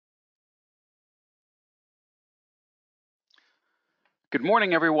Good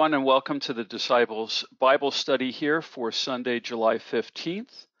morning, everyone, and welcome to the Disciples Bible Study here for Sunday, July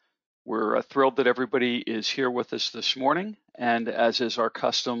 15th. We're thrilled that everybody is here with us this morning, and as is our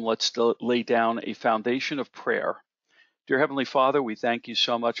custom, let's lay down a foundation of prayer. Dear Heavenly Father, we thank you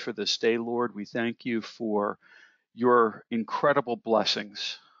so much for this day, Lord. We thank you for your incredible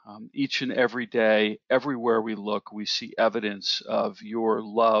blessings. Each and every day, everywhere we look, we see evidence of your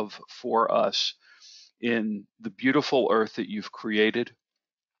love for us in the beautiful earth that you've created,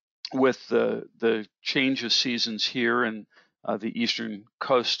 with the change of seasons here in the eastern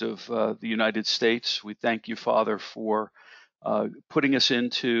coast of the United States. We thank you, Father, for putting us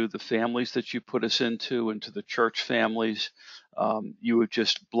into the families that you put us into the church families. You have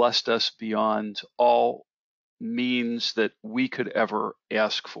just blessed us beyond all means that we could ever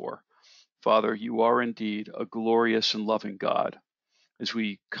ask for. Father, you are indeed a glorious and loving God. As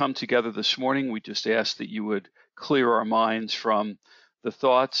we come together this morning, we just ask that you would clear our minds from the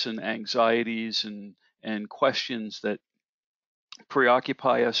thoughts and anxieties and questions that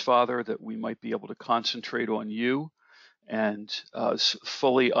preoccupy us, Father, that we might be able to concentrate on you and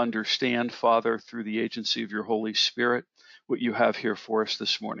fully understand, Father, through the agency of your Holy Spirit, what you have here for us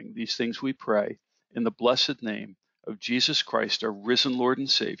this morning. These things we pray in the blessed name of Jesus Christ, our risen Lord and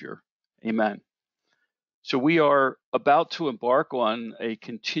Savior. Amen. So we are about to embark on a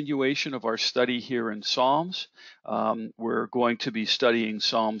continuation of our study here in Psalms. We're going to be studying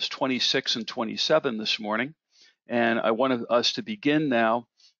Psalms 26 and 27 this morning. And I want us to begin now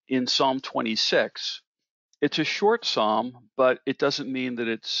in Psalm 26. It's a short psalm, but it doesn't mean that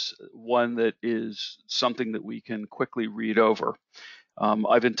it's one that is something that we can quickly read over.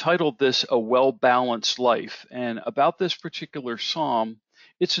 I've entitled this A Well-Balanced Life. And about this particular psalm,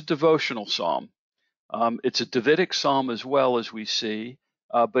 it's a devotional psalm. It's a Davidic psalm as well, as we see,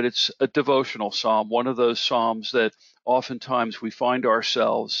 but it's a devotional psalm, one of those psalms that oftentimes we find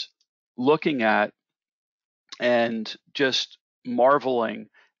ourselves looking at and just marveling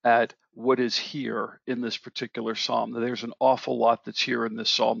at what is here in this particular psalm. There's an awful lot that's here in this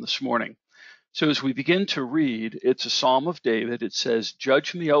psalm this morning. So as we begin to read, it's a psalm of David. It says,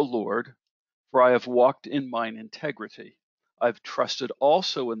 "Judge me, O Lord, for I have walked in mine integrity. I've trusted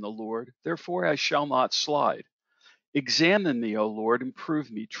also in the Lord, therefore I shall not slide. Examine me, O Lord, and prove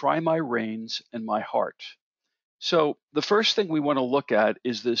me. Try my reins and my heart." So the first thing we want to look at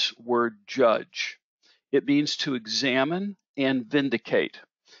is this word judge. It means to examine and vindicate.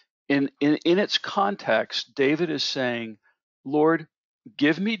 In its context, David is saying, Lord,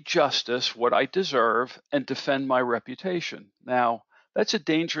 give me justice, what I deserve, and defend my reputation. Now, that's a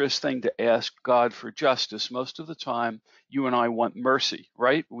dangerous thing to ask God for justice. Most of the time, you and I want mercy,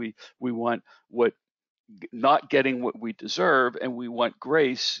 right? We want not getting what we deserve, and we want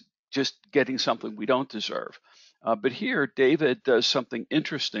grace, just getting something we don't deserve. But here, David does something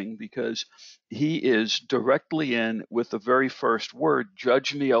interesting because he is directly in with the very first word,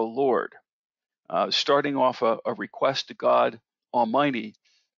 "Judge me, O Lord," starting off a request to God Almighty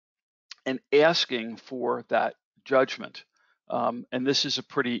and asking for that judgment. And this is a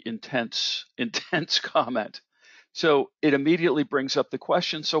pretty intense comment. So it immediately brings up the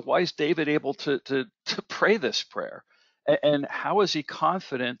question, so why is David able to pray this prayer? And how is he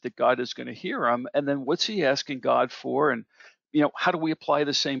confident that God is going to hear him? And then what's he asking God for? And how do we apply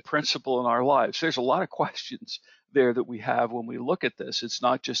the same principle in our lives? There's a lot of questions there that we have when we look at this. It's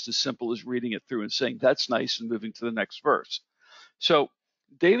not just as simple as reading it through and saying, that's nice, and moving to the next verse. So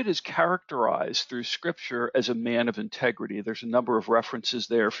David is characterized through Scripture as a man of integrity. There's a number of references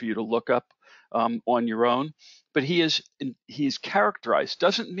there for you to look up on your own. But he's characterized.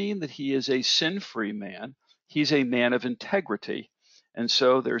 Doesn't mean that he is a sin-free man. He's a man of integrity. And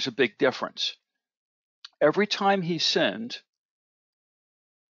so there's a big difference. Every time he sinned,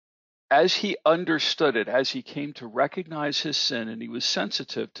 as he understood it, as he came to recognize his sin, and he was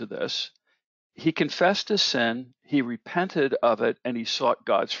sensitive to this, he confessed his sin, he repented of it, and he sought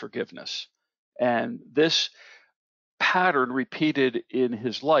God's forgiveness. And this pattern repeated in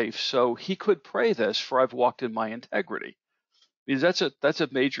his life, so he could pray this, "For I've walked in my integrity," because that's a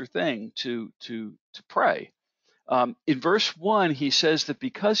major thing to pray. In verse 1, he says that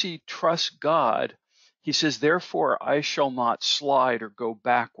because he trusts God, he says, "Therefore I shall not slide or go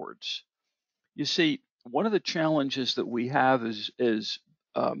backwards." You see, one of the challenges that we have is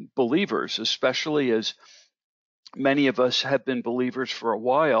believers, especially as many of us have been believers for a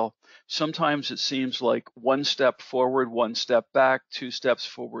while, sometimes it seems like one step forward, one step back, two steps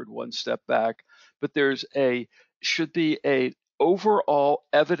forward, one step back. But should be a overall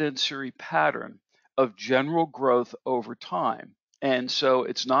evidenceary pattern of general growth over time. And so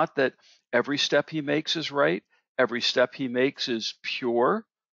it's not that every step he makes is right, Every step he makes is pure,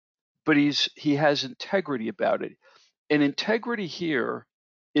 but he has integrity about it. And integrity here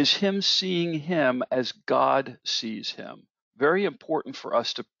is him seeing him as God sees him. Very important for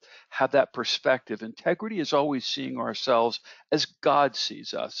us to have that perspective. Integrity is always seeing ourselves as God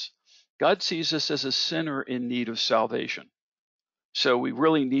sees us. God sees us as a sinner in need of salvation. So we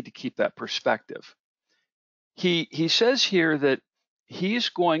really need to keep that perspective. He says here that he's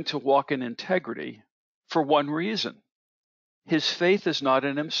going to walk in integrity for one reason. His faith is not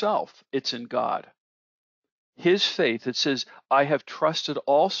in himself, it's in God. His faith, it says, I have trusted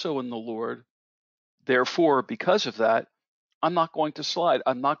also in the Lord. Therefore, because of that, I'm not going to slide.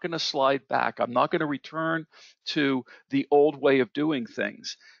 I'm not going to slide back. I'm not going to return to the old way of doing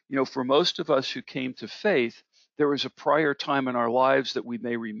things. You know, for most of us who came to faith, there was a prior time in our lives that we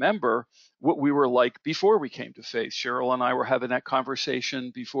may remember what we were like before we came to faith. Cheryl and I were having that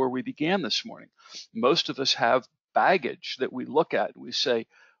conversation before we began this morning. Most of us have baggage that we look at and we say,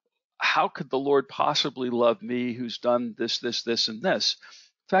 how could the Lord possibly love me who's done this, this, this, and this?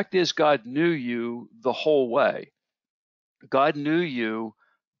 Fact is, God knew you the whole way. God knew you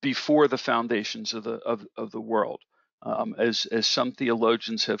before the foundations of the world. As some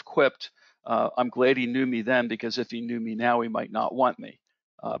theologians have quipped, I'm glad he knew me then, because if he knew me now, he might not want me.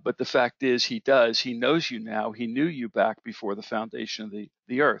 But the fact is, he does. He knows you now. He knew you back before the foundation of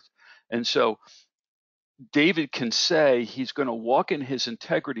the earth. And so David can say he's going to walk in his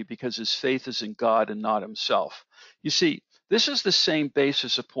integrity because his faith is in God and not himself. You see, this is the same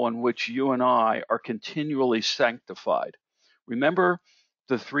basis upon which you and I are continually sanctified. Remember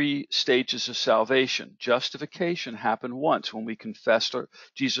the three stages of salvation. Justification happened once when we confessed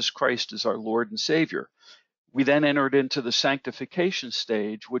Jesus Christ as our Lord and Savior. We then entered into the sanctification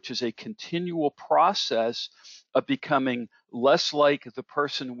stage, which is a continual process of becoming less like the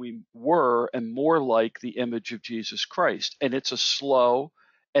person we were and more like the image of Jesus Christ. And it's a slow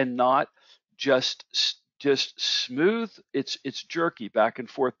and not just smooth. It's jerky, back and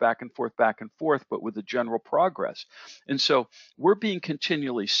forth, back and forth, back and forth, but with a general progress. And so we're being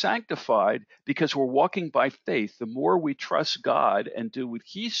continually sanctified because we're walking by faith. The more we trust God and do what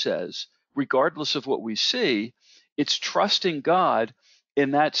he says, regardless of what we see, it's trusting God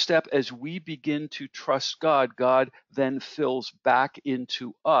in that step. As we begin to trust God, God then fills back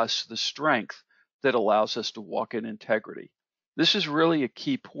into us the strength that allows us to walk in integrity. This is really a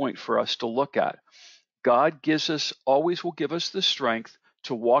key point for us to look at. God always will give us the strength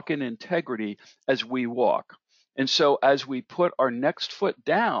to walk in integrity as we walk. And so as we put our next foot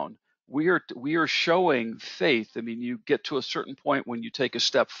down, we are showing faith. I mean, you get to a certain point when you take a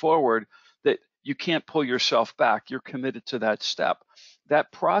step forward that you can't pull yourself back. You're committed to that step.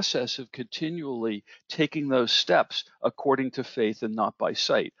 That process of continually taking those steps according to faith and not by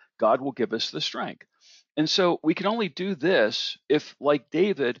sight, God will give us the strength. And so we can only do this if, like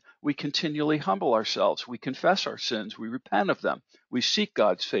David, we continually humble ourselves. We confess our sins. We repent of them. We seek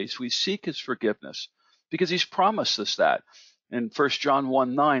God's face. We seek his forgiveness because he's promised us that. In 1 John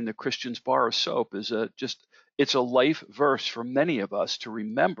 1:9, the Christian's bar of soap is it's a life verse for many of us to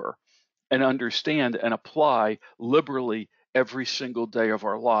remember and understand and apply liberally every single day of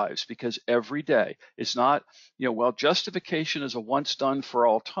our lives, because every day is not, well, justification is a once done for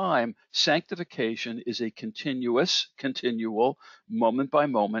all time. Sanctification is a continual, moment by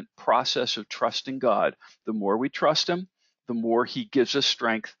moment process of trusting God. The more we trust him, the more he gives us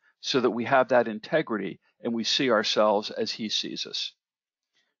strength so that we have that integrity and we see ourselves as he sees us.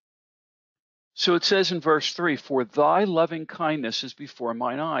 So it says in verse 3, for thy loving kindness is before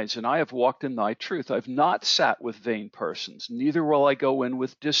mine eyes, and I have walked in thy truth. I've not sat with vain persons, neither will I go in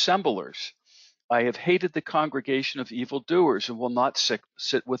with dissemblers. I have hated the congregation of evildoers, and will not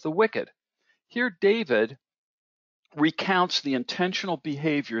sit with the wicked. Here David recounts the intentional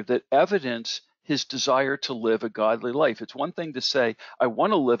behavior that evidence his desire to live a godly life. It's one thing to say, I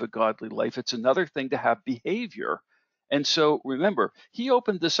want to live a godly life. It's another thing to have behavior. And so remember, he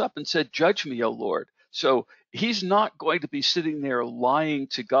opened this up and said, judge me, O Lord. So he's not going to be sitting there lying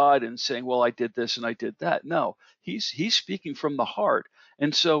to God and saying, well, I did this and I did that. No, he's speaking from the heart.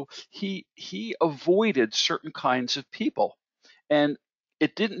 And so he avoided certain kinds of people. And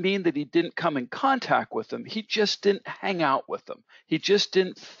it didn't mean that he didn't come in contact with them. He just didn't hang out with them. He just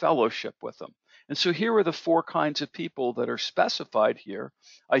didn't fellowship with them. And so here are the four kinds of people that are specified here.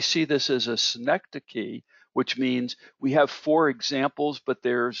 I see this as a synecdoche, which means we have four examples, but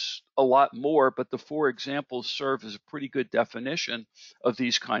there's a lot more. But the four examples serve as a pretty good definition of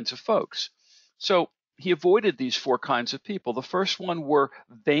these kinds of folks. So he avoided these four kinds of people. The first one were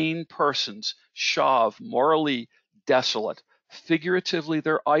vain persons, shav, morally desolate. Figuratively,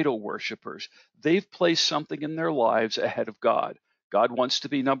 they're idol worshipers. They've placed something in their lives ahead of God. God wants to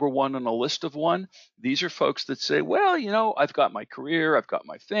be number one on a list of one. These are folks that say, well, I've got my career, I've got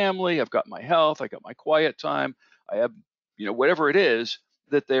my family, I've got my health, I got my quiet time, I have, whatever it is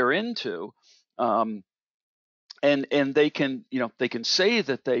that they're into. And they can say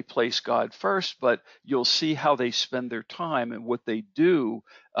that they place God first, but you'll see how they spend their time and what they do,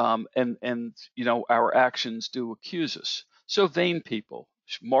 and our actions do accuse us. So vain people,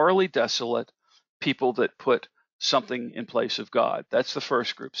 morally desolate, people that put something in place of God. That's the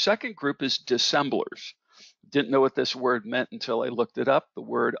first group. Second group is dissemblers. Didn't know what this word meant until I looked it up. The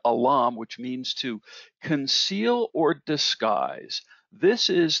word alam, which means to conceal or disguise. This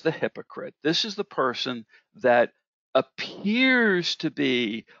is the hypocrite. This is the person that appears to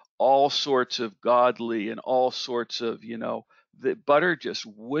be all sorts of godly and all sorts of, the butter just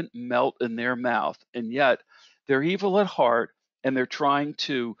wouldn't melt in their mouth. And yet they're evil at heart and they're trying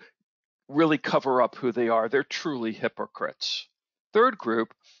to really cover up who they are. They're truly hypocrites. Third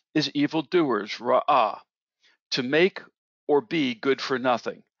group is evildoers, ra'ah, to make or be good for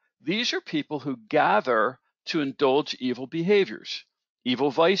nothing. These are people who gather to indulge evil behaviors,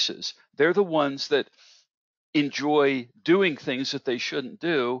 evil vices. They're the ones that enjoy doing things that they shouldn't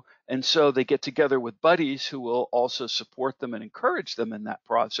do, and so they get together with buddies who will also support them and encourage them in that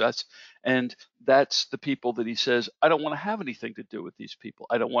process. And that's the people that he says, I don't want to have anything to do with these people.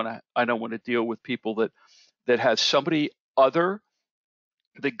 I don't want to deal with people that have somebody other,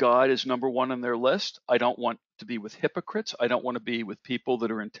 that God is number one on their list. I don't want to be with hypocrites. I don't want to be with people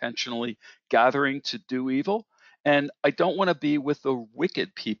that are intentionally gathering to do evil. And I don't want to be with the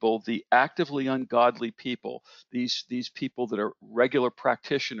wicked people, the actively ungodly people, these people that are regular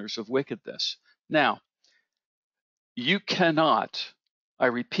practitioners of wickedness. Now, you cannot, I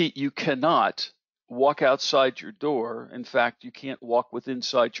repeat, you cannot walk outside your door. In fact, you can't walk within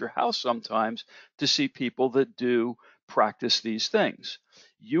inside your house sometimes to see people that do practice these things.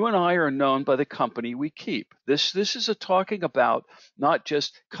 You and I are known by the company we keep. This is a talking about not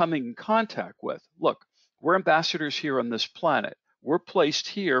just coming in contact with. Look, we're ambassadors here on this planet. We're placed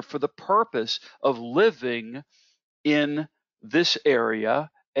here for the purpose of living in this area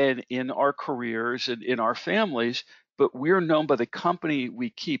and in our careers and in our families, but we're known by the company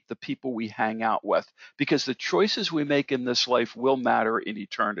we keep, the people we hang out with, because the choices we make in this life will matter in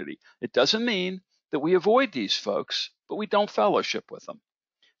eternity. It doesn't mean that we avoid these folks, but we don't fellowship with them.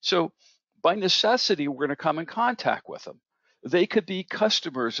 So by necessity, we're going to come in contact with them. They could be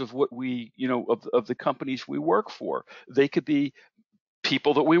customers of what we, of the companies we work for. They could be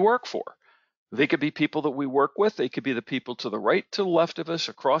people that we work for. They could be people that we work with. They could be the people to the right, to the left of us,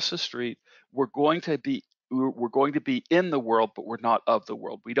 across the street. We're going to be in the world, but we're not of the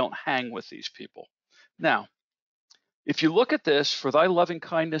world. We don't hang with these people. Now, if you look at this, for thy loving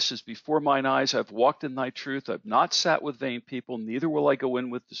kindness is before mine eyes. I've walked in thy truth. I've not sat with vain people, neither will I go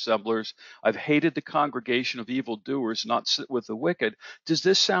in with dissemblers. I've hated the congregation of evildoers, not sit with the wicked. Does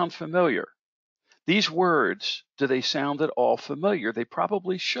this sound familiar? These words, do they sound at all familiar? They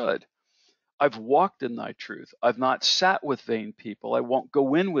probably should. I've walked in thy truth. I've not sat with vain people. I won't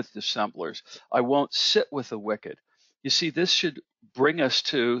go in with dissemblers. I won't sit with the wicked. You see, this should bring us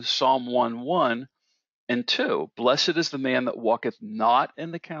to Psalm 1:1 and 2. Blessed is the man that walketh not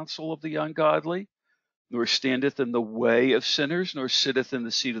in the counsel of the ungodly, nor standeth in the way of sinners, nor sitteth in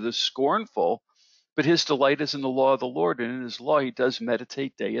the seat of the scornful, but his delight is in the law of the Lord, and in his law he does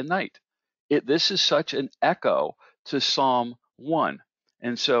meditate day and night. This is such an echo to Psalm 1.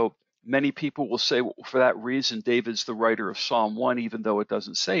 And so many people will say, well, for that reason, David's the writer of Psalm 1, even though it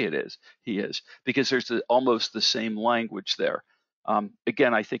doesn't say it is. He is, because there's almost the same language there.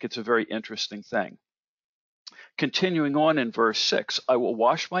 Again, I think it's a very interesting thing. Continuing on in verse 6, I will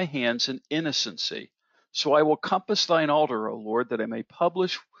wash my hands in innocency. So I will compass thine altar, O Lord, that I may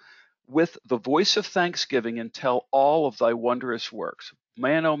publish with the voice of thanksgiving and tell all of thy wondrous works.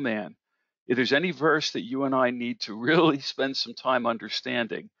 Man, oh man, if there's any verse that you and I need to really spend some time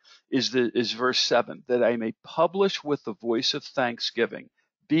understanding, is verse 7, that I may publish with the voice of thanksgiving,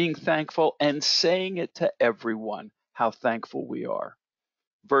 being thankful and saying it to everyone, how thankful we are.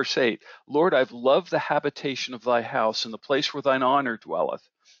 Verse 8, Lord, I've loved the habitation of thy house and the place where thine honor dwelleth.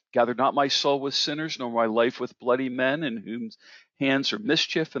 Gather not my soul with sinners, nor my life with bloody men, in whose hands are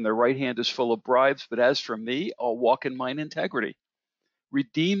mischief, and their right hand is full of bribes. But as for me, I'll walk in mine integrity.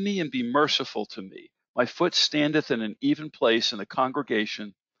 Redeem me and be merciful to me. My foot standeth in an even place in the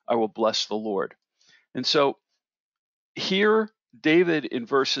congregation. I will bless the Lord. And so here, David in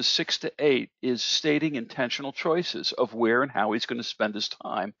verses 6 to 8 is stating intentional choices of where and how he's going to spend his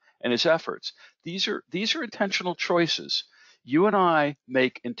time and his efforts. These are intentional choices. You and I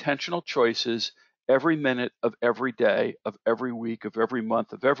make intentional choices every minute of every day, of every week, of every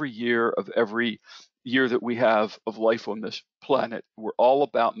month, of every year, of every year that we have of life on this planet. We're all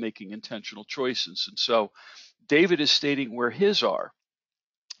about making intentional choices. And so David is stating where his are.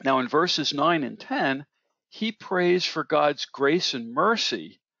 Now, in verses 9 and 10, he prays for God's grace and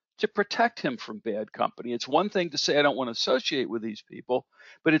mercy to protect him from bad company. It's one thing to say, I don't want to associate with these people,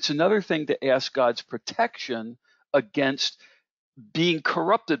 but it's another thing to ask God's protection against being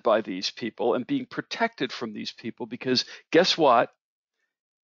corrupted by these people and being protected from these people. Because guess what?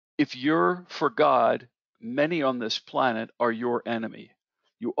 If you're for God, many on this planet are your enemy.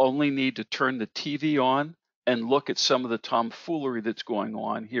 You only need to turn the TV on and look at some of the tomfoolery that's going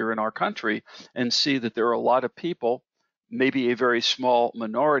on here in our country and see that there are a lot of people, maybe a very small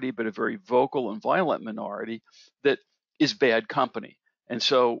minority, but a very vocal and violent minority, that is bad company. And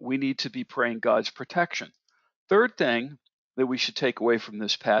so we need to be praying God's protection. Third thing that we should take away from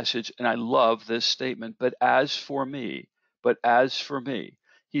this passage, and I love this statement, but as for me,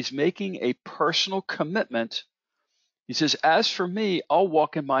 he's making a personal commitment. He says, as for me, I'll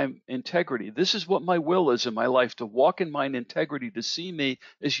walk in my integrity. This is what my will is in my life, to walk in mine integrity, to see me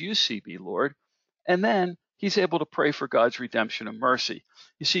as you see me, Lord. And then he's able to pray for God's redemption and mercy.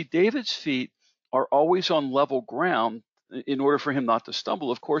 You see, David's feet are always on level ground in order for him not to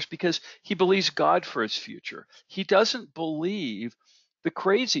stumble, of course, because he believes God for his future. He doesn't believe the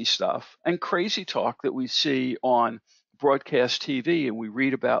crazy stuff and crazy talk that we see on broadcast TV and we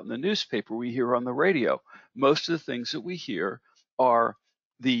read about in the newspaper, we hear on the radio. Most of the things that we hear are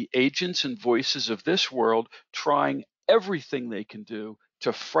the agents and voices of this world trying everything they can do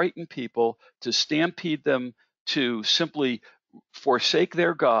to frighten people, to stampede them to simply forsake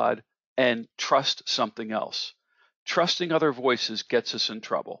their God and trust something else. Trusting other voices gets us in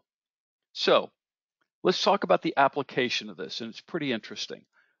trouble. So let's talk about the application of this, and it's pretty interesting.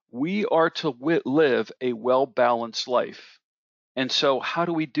 We are to live a well-balanced life. And so how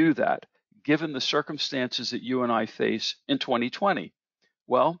do we do that, given the circumstances that you and I face in 2020?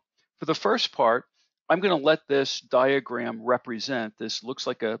 Well, for the first part, I'm going to let this diagram represent, this looks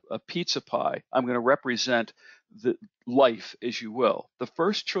like a pizza pie. I'm going to represent the life, as you will. The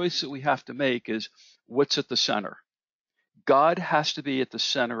first choice that we have to make is what's at the center. God has to be at the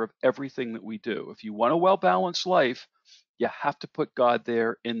center of everything that we do. If you want a well-balanced life, you have to put God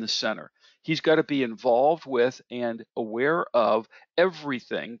there in the center. He's got to be involved with and aware of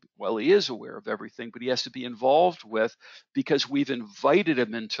everything. Well, he is aware of everything, but he has to be involved with because we've invited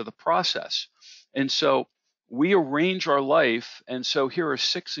him into the process. And so we arrange our life. And so here are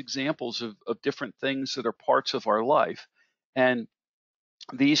 6 examples of different things that are parts of our life. And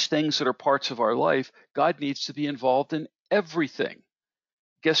these things that are parts of our life, God needs to be involved in everything.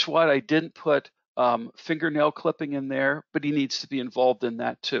 Guess what? I didn't put fingernail clipping in there, but he needs to be involved in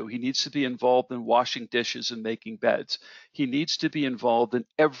that too. He needs to be involved in washing dishes and making beds. He needs to be involved in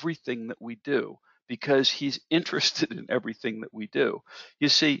everything that we do because he's interested in everything that we do. You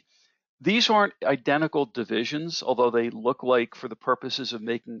see, these aren't identical divisions, although they look like for the purposes of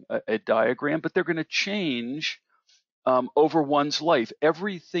making a diagram, but they're going to change over one's life.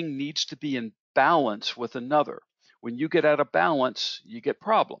 Everything needs to be in balance with another. When you get out of balance, you get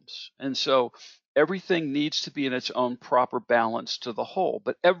problems. And so everything needs to be in its own proper balance to the whole.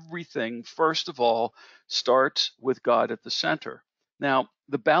 But everything, first of all, starts with God at the center. Now,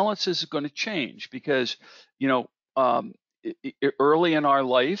 the balance is going to change because, you know, early in our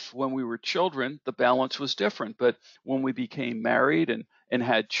life, when we were children, the balance was different. But when we became married and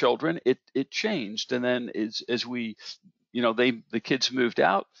had children, it changed. And then as we, the kids moved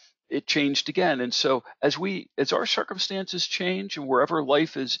out, it changed again. And so as our circumstances change and wherever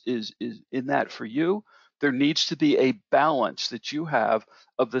life is in that for you, there needs to be a balance that you have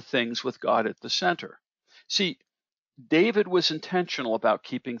of the things with God at the center. See, David was intentional about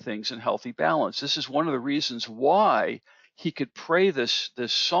keeping things in healthy balance. This is one of the reasons why he could pray this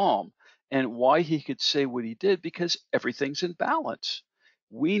psalm and why he could say what he did, because everything's in balance.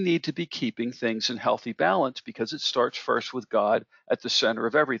 We need to be keeping things in healthy balance because it starts first with God at the center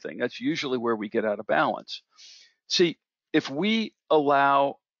of everything. That's usually where we get out of balance. See, if we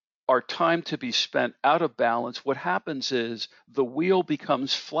allow our time to be spent out of balance, what happens is the wheel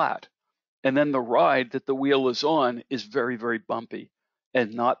becomes flat. And then the ride that the wheel is on is very, very bumpy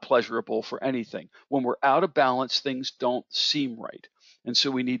and not pleasurable for anything. When we're out of balance, things don't seem right. And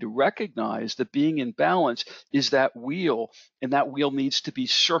so we need to recognize that being in balance is that wheel, and that wheel needs to be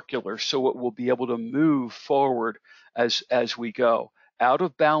circular so it will be able to move forward as we go. Out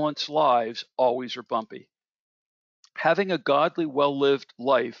of balance lives always are bumpy. Having a godly, well-lived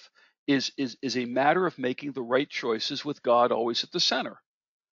life is a matter of making the right choices with God always at the center.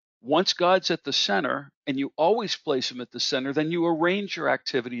 Once God's at the center and you always place him at the center, then you arrange your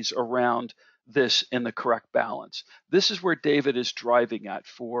activities around this in the correct balance. This is where David is driving at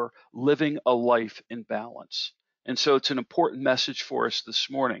for living a life in balance. And so it's an important message for us this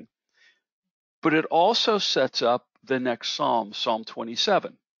morning. But it also sets up the next Psalm, Psalm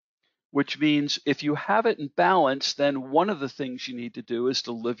 27, which means if you have it in balance, then one of the things you need to do is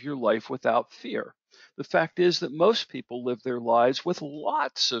to live your life without fear. The fact is that most people live their lives with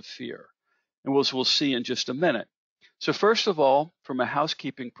lots of fear, and as we'll see in just a minute. So first of all, from a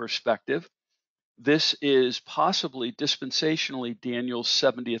housekeeping perspective, this is possibly dispensationally Daniel's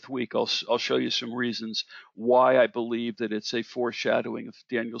 70th week. I'll show you some reasons why I believe that it's a foreshadowing of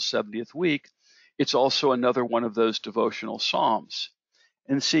Daniel's 70th week. It's also another one of those devotional psalms.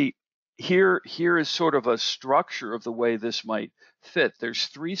 And see, here is sort of a structure of the way this might fit. There's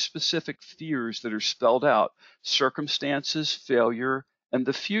three specific fears that are spelled out: circumstances, failure, and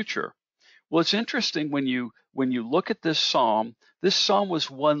the future. Well, it's interesting when you look at this psalm. This psalm was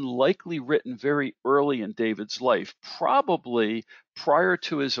one likely written very early in David's life, probably prior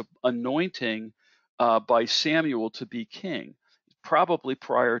to his anointing by Samuel to be king, probably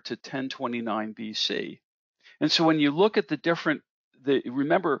prior to 1029 BC. And so when you look at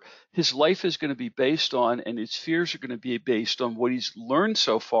remember, his life is going to be based on, and his fears are going to be based on what he's learned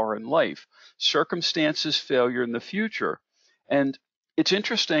so far in life: circumstances, failure, and the future. And it's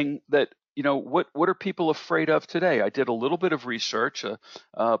interesting that, what are people afraid of today? I did a little bit of research,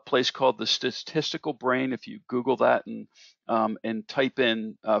 a place called the Statistical Brain. If you Google that and type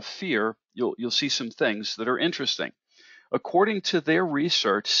in fear, you'll see some things that are interesting. According to their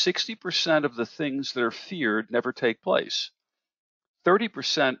research, 60% of the things that are feared never take place.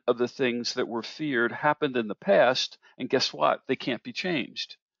 30% of the things that were feared happened in the past, and guess what? They can't be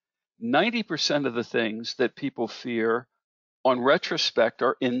changed. 90% of the things that people fear on retrospect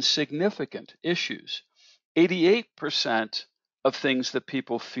are insignificant issues. 88% of things that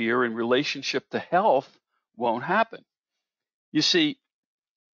people fear in relationship to health won't happen. You see,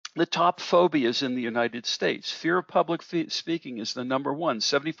 the top phobias in the United States: fear of public speaking is the number one.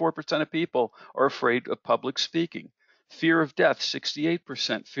 74% of people are afraid of public speaking. Fear of death,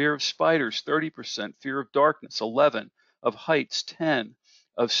 68%. Fear of spiders, 30%. Fear of darkness, 11%. Of heights, 10%.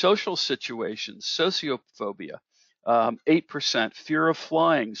 Of social situations, sociophobia, 8%. Fear of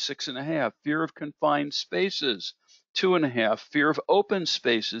flying, 6.5%. Fear of confined spaces, 2.5%. Fear of open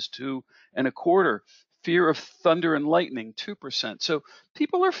spaces, 2.25%. Fear of thunder and lightning, 2%. So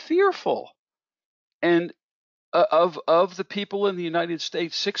people are fearful. And of the people in the United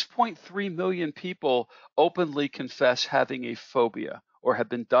States, 6.3 million people openly confess having a phobia or have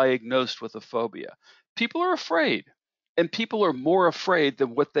been diagnosed with a phobia. People are afraid, and people are more afraid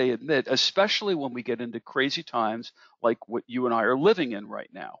than what they admit, especially when we get into crazy times like what you and I are living in right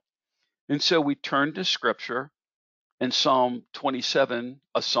now. And so we turn to Scripture. In Psalm 27,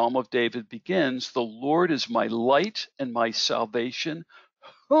 a psalm of David begins, "The Lord is my light and my salvation.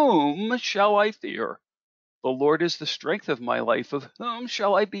 Whom shall I fear? The Lord is the strength of my life. Of whom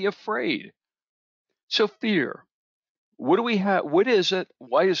shall I be afraid?" So fear. What do we have? What is it?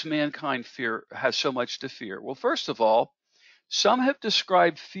 Why does mankind has so much to fear? Well, first of all, some have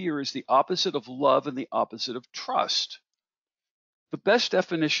described fear as the opposite of love and the opposite of trust. The best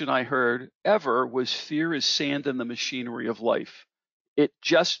definition I heard ever was: fear is sand in the machinery of life. It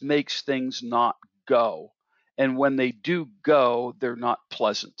just makes things not go. And when they do go, they're not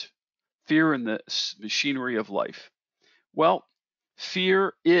pleasant. Fear in the machinery of life. Well,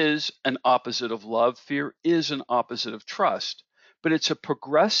 fear is an opposite of love. Fear is an opposite of trust. But it's a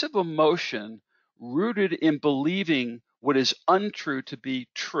progressive emotion rooted in believing what is untrue to be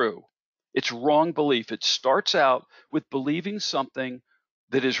true. It's wrong belief. It starts out with believing something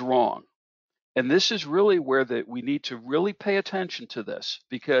that is wrong. And this is really where we need to really pay attention to this,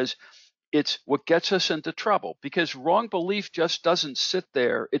 because it's what gets us into trouble. Because wrong belief just doesn't sit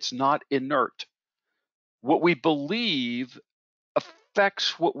there. It's not inert. What we believe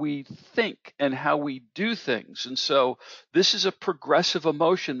affects what we think and how we do things. And so this is a progressive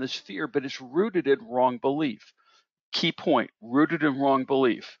emotion, this fear, but it's rooted in wrong belief. Key point: rooted in wrong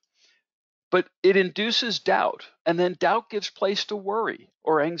belief. But it induces doubt, and then doubt gives place to worry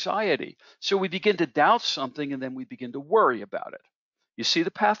or anxiety. So we begin to doubt something, and then we begin to worry about it. You see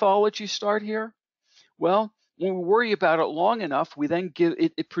the pathology start here? Well, when we worry about it long enough, we then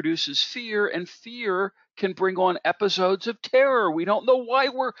it produces fear, and fear can bring on episodes of terror. We don't know why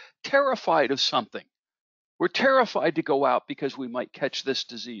we're terrified of something. We're terrified to go out because we might catch this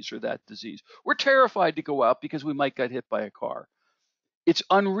disease or that disease. We're terrified to go out because we might get hit by a car. It's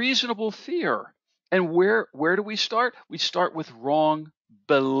unreasonable fear. And where do we start? We start with wrong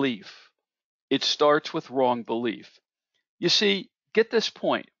belief. It starts with wrong belief. You see, get this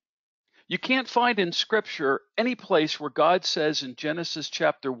point. You can't find in Scripture any place where God says in Genesis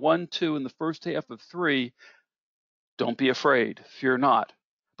chapter 1, 2, and the first half of 3, don't be afraid, fear not.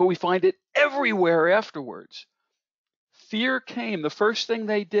 But we find it everywhere afterwards. Fear came. The first thing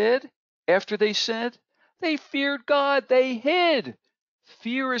they did after they sinned, they feared God. They hid.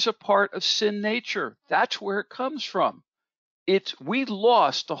 Fear is a part of sin nature. That's where it comes from. We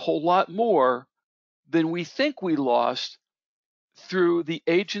lost a whole lot more than we think we lost through the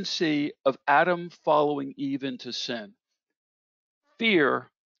agency of Adam following Eve into sin. Fear,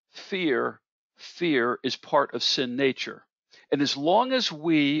 fear, fear is part of sin nature. And as long as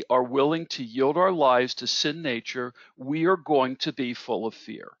we are willing to yield our lives to sin nature, we are going to be full of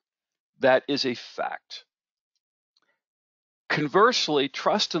fear. That is a fact. Conversely,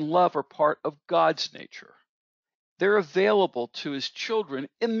 trust and love are part of God's nature. They're available to his children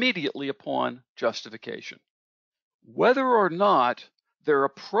immediately upon justification. Whether or not they're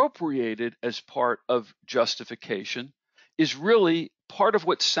appropriated as part of justification is really part of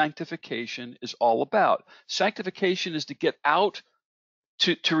what sanctification is all about. Sanctification is to get out,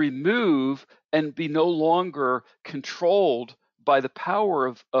 to remove and be no longer controlled by the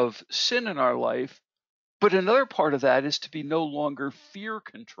power of sin in our life. But another part of that is to be no longer fear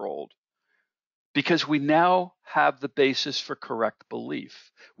controlled, because we now have the basis for correct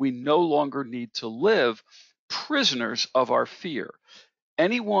belief. We no longer need to live prisoners of our fear.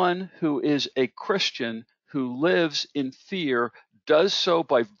 Anyone who is a Christian who lives in fear does so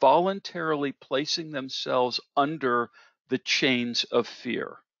by voluntarily placing themselves under the chains of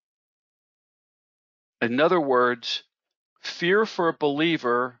fear. In other words, fear for a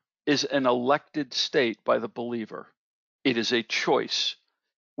believer is an elected state by the believer. It is a choice.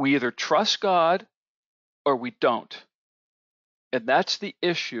 We either trust God or we don't. And that's the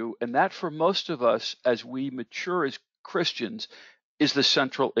issue. And that for most of us, as we mature as Christians, is the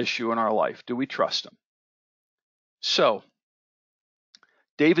central issue in our life. Do we trust him? So,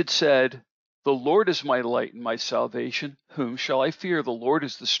 David said, "The Lord is my light and my salvation. Whom shall I fear? The Lord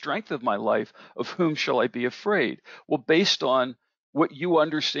is the strength of my life. Of whom shall I be afraid?" Well, based on what you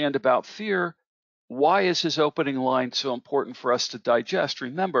understand about fear, why is his opening line so important for us to digest?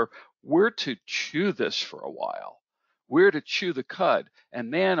 Remember, we're to chew this for a while. We're to chew the cud.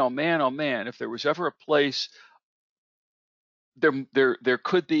 And man, oh man, oh man, if there was ever a place there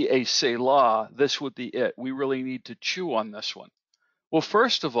could be a Selah, this would be it. We really need to chew on this one. Well,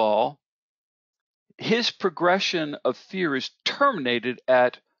 first of all, his progression of fear is terminated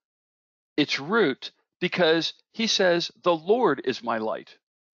at its root because he says, "The Lord is my light."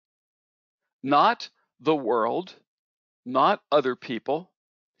 Not the world, not other people.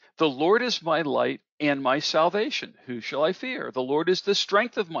 The Lord is my light and my salvation. Who shall I fear? The Lord is the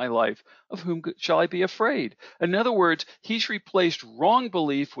strength of my life. Of whom shall I be afraid? In other words, he's replaced wrong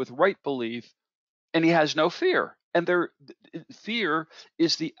belief with right belief, and he has no fear. And fear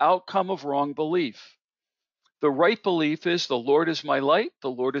is the outcome of wrong belief. The right belief is the Lord is my light,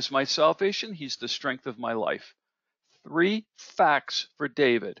 the Lord is my salvation, he's the strength of my life. 3 facts for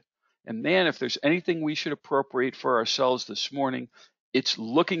David. And man, if there's anything we should appropriate for ourselves this morning, it's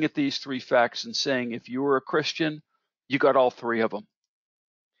looking at these 3 facts and saying, if you were a Christian, you got all 3 of them.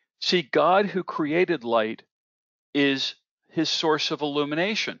 See, God who created light is his source of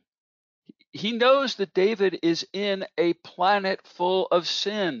illumination. He knows that David is in a planet full of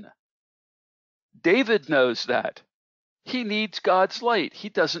sin. David knows that. He needs God's light. He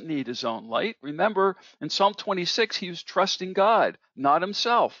doesn't need his own light. Remember, in Psalm 26, he was trusting God, not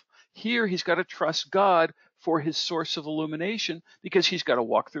himself. Here, he's got to trust God for his source of illumination because he's got to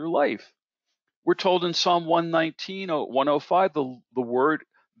walk through life. We're told in Psalm 119, 105, the word,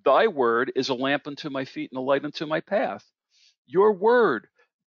 thy word is a lamp unto my feet and a light unto my path. Your word,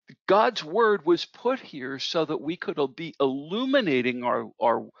 God's word was put here so that we could be illuminating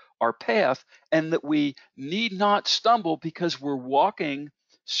our path and that we need not stumble because we're walking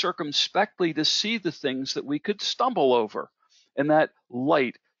circumspectly to see the things that we could stumble over. And that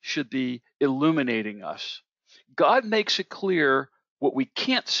light should be illuminating us. God makes it clear what we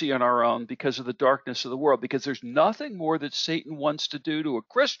can't see on our own because of the darkness of the world, because there's nothing more that Satan wants to do to a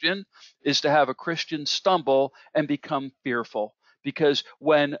Christian is to have a Christian stumble and become fearful. Because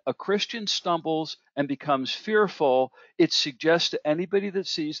when a Christian stumbles and becomes fearful, it suggests to anybody that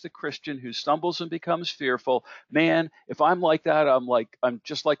sees the Christian who stumbles and becomes fearful, man, if I'm like that, I'm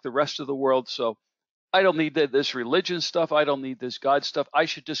just like the rest of the world. So I don't need this religion stuff. I don't need this God stuff. I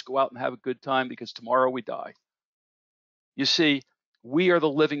should just go out and have a good time because tomorrow we die. You see, We are the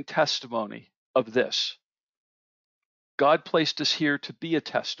living testimony of this. God placed us here to be a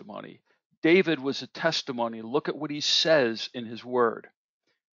testimony. David was a testimony. Look at what he says in his word.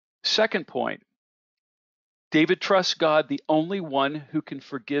 Second point, David trusts God, the only one who can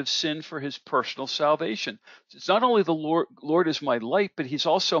forgive sin for his personal salvation. It's not only the Lord is my light, but he's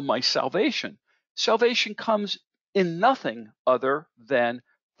also my salvation. Salvation comes in nothing other than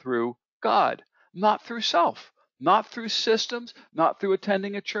through God, not through self, not through systems, not through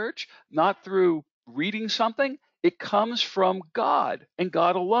attending a church, not through reading something. It comes from God and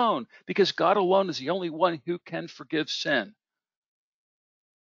God alone, because God alone is the only one who can forgive sin.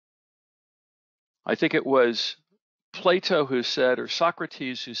 I think it was Plato who said, or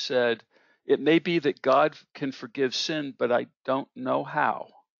Socrates who said, it may be that God can forgive sin, but I don't know how.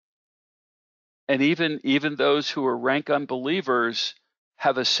 And even those who are rank unbelievers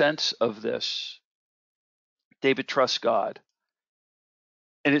have a sense of this. David trusts God.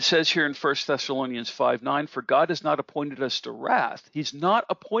 And it says here in 1 Thessalonians 5:9, for God has not appointed us to wrath. He's not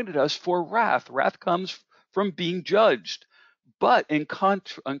appointed us for wrath. Wrath comes from being judged. But in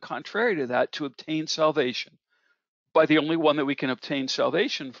contrary to that, to obtain salvation by the only one that we can obtain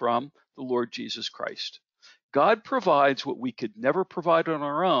salvation from, the Lord Jesus Christ. God provides what we could never provide on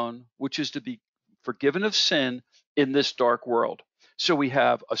our own, which is to be forgiven of sin in this dark world. So we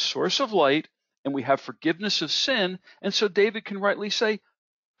have a source of light and we have forgiveness of sin. And so David can rightly say,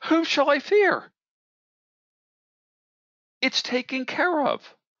 whom shall I fear? It's taken care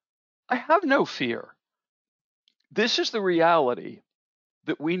of. I have no fear. This is the reality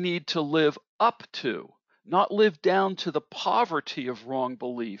that we need to live up to, not live down to the poverty of wrong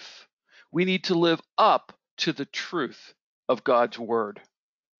belief. We need to live up to the truth of God's word.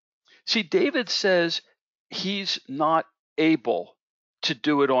 See, David says he's not able to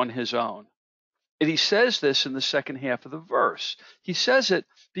do it on his own. And he says this in the second half of the verse. He says it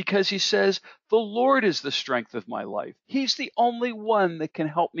because he says, the Lord is the strength of my life. He's the only one that can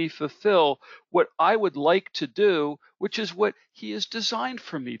help me fulfill what I would like to do, which is what he is designed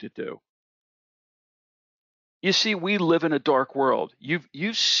for me to do. You see, we live in a dark world.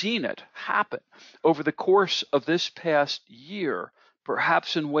 You've seen it happen over the course of this past year,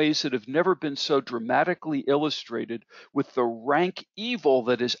 perhaps in ways that have never been so dramatically illustrated with the rank evil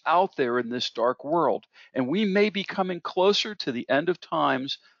that is out there in this dark world. And we may be coming closer to the end of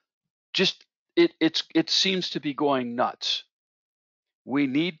times. Just it seems to be going nuts. We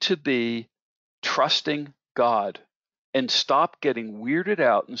need to be trusting God and stop getting weirded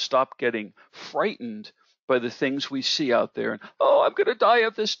out and stop getting frightened by the things we see out there. And, oh, I'm going to die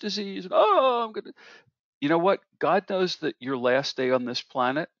of this disease. And, oh, I'm going to. You know what? God knows that your last day on this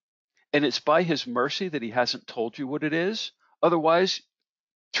planet, and it's by his mercy that he hasn't told you what it is. Otherwise,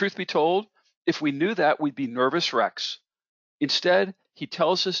 truth be told, if we knew that, we'd be nervous wrecks. Instead, he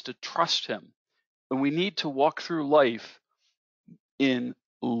tells us to trust him. And we need to walk through life in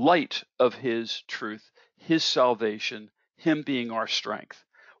light of his truth, his salvation, him being our strength.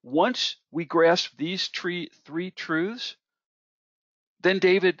 Once we grasp these three truths, then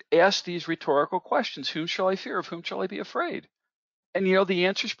David asked these rhetorical questions. Whom shall I fear? Of whom shall I be afraid? And you know, the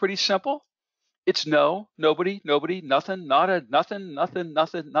answer is pretty simple. It's no, nobody, nothing, nada, nothing,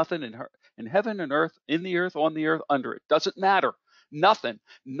 in heaven and earth, in the earth, on the earth, under it. Doesn't matter. Nothing.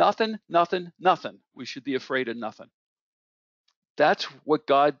 We should be afraid of nothing. That's what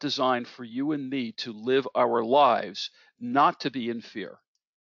God designed for you and me, to live our lives, not to be in fear.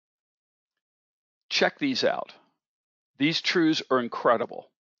 Check these out. These truths are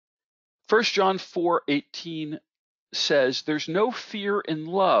incredible. 1 John 4:18 says, there's no fear in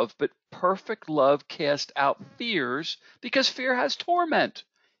love, but perfect love casts out fears, because fear has torment.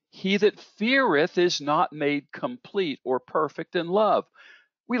 He that feareth is not made complete or perfect in love.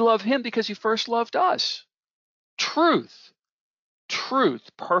 We love him because he first loved us. Truth,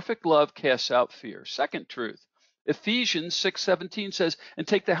 perfect love casts out fear. Second truth, Ephesians 6:17 says, and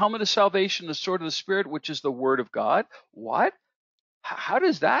take the helmet of salvation, the sword of the Spirit, which is the word of God. What? How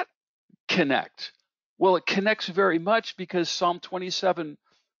does that connect? Well, it connects very much because Psalm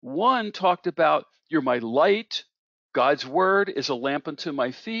 27:1 talked about, you're my light, God's word is a lamp unto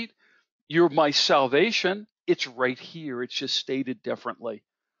my feet, you're my salvation. It's right here. It's just stated differently.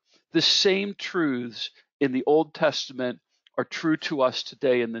 The same truths in the Old Testament are true to us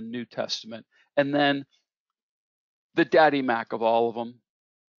today in the New Testament. And then the daddy mac of all of them,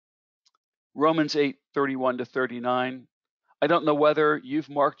 Romans 8:31-39. I don't know whether you've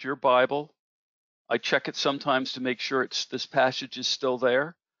marked your Bible. I check it sometimes to make sure this passage is still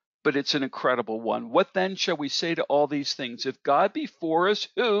there, but it's an incredible one. What then shall we say to all these things? If God be for us,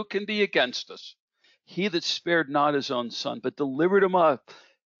 who can be against us? He that spared not his own son, but delivered him up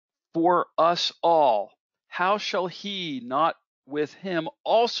for us all, how shall he not with him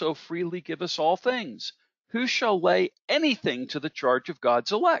also freely give us all things? Who shall lay anything to the charge of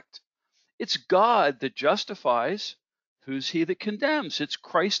God's elect? It's God that justifies. Who's he that condemns? It's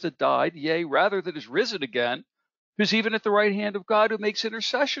Christ that died, yea, rather that is risen again, who's even at the right hand of God, who makes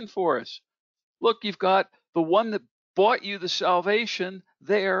intercession for us. Look, you've got the one that bought you the salvation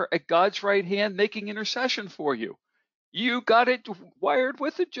there at God's right hand making intercession for you. You got it wired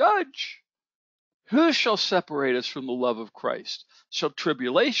with the judge. Who shall separate us from the love of Christ? Shall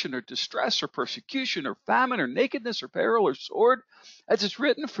tribulation or distress or persecution or famine or nakedness or peril or sword? As it's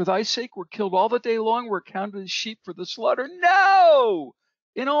written, for thy sake we're killed all the day long, we're counted as sheep for the slaughter. No!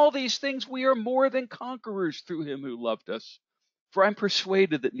 In all these things we are more than conquerors through him who loved us. For I'm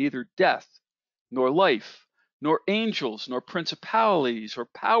persuaded that neither death, nor life, nor angels, nor principalities, or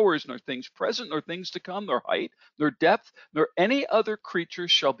powers, nor things present, nor things to come, nor height, nor depth, nor any other creature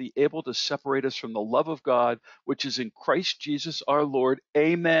shall be able to separate us from the love of God, which is in Christ Jesus our Lord.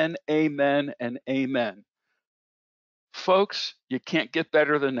 Amen, amen, and amen. Folks, you can't get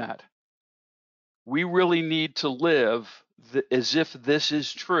better than that. We really need to live as if this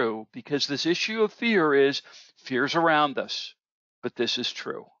is true, because this issue of fear's around us, but this is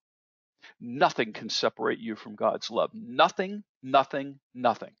true. Nothing can separate you from God's love. Nothing, nothing,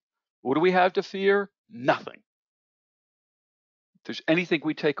 nothing. What do we have to fear? Nothing. If there's anything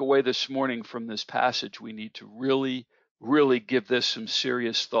we take away this morning from this passage, we need to really, really give this some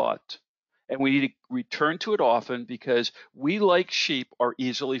serious thought. And we need to return to it often, because we, like sheep, are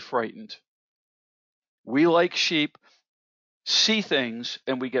easily frightened. We, like sheep, see things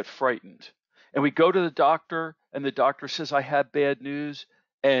and we get frightened. And we go to the doctor and the doctor says, I have bad news.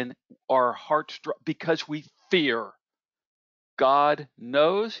 And our hearts drop because we fear. God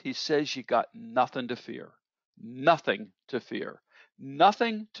knows. He says you got nothing to fear. Nothing to fear.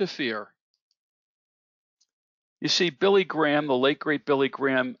 Nothing to fear. You see, Billy Graham, the late great Billy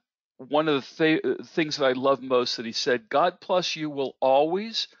Graham, one of the things that I love most that he said, God plus you will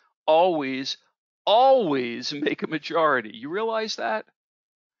always, always, always make a majority. You realize that?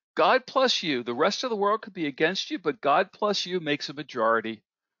 God plus you. The rest of the world could be against you, but God plus you makes a majority.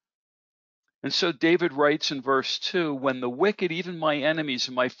 And so David writes in verse 2, when the wicked, even my enemies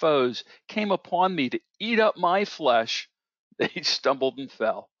and my foes, came upon me to eat up my flesh, they stumbled and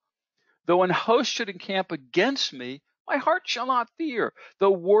fell. Though an host should encamp against me, my heart shall not fear. Though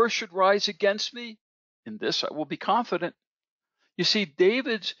war should rise against me, in this I will be confident. You see,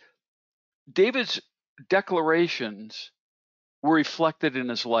 David's declarations were reflected in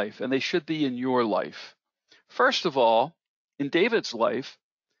his life, and they should be in your life. First of all, in David's life,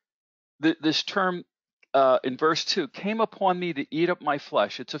 this term in verse 2, came upon me to eat up my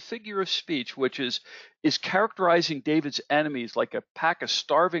flesh. It's a figure of speech which is characterizing David's enemies like a pack of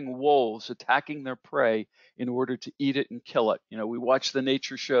starving wolves attacking their prey in order to eat it and kill it. You know, we watch the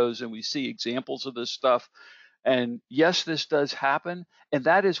nature shows and we see examples of this stuff. And yes, this does happen. And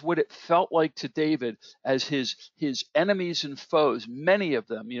that is what it felt like to David as his enemies and foes, many of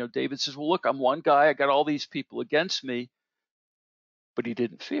them. You know, David says, well, look, I'm one guy. I got all these people against me. But he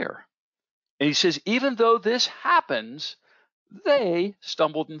didn't fear. And he says, even though this happens, they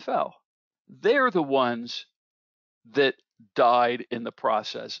stumbled and fell. They're the ones that died in the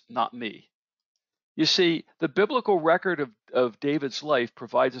process, not me. You see, the biblical record of David's life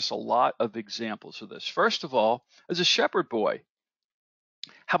provides us a lot of examples of this. First of all, as a shepherd boy,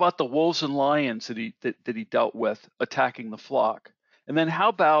 how about the wolves and lions that he dealt with attacking the flock? And then how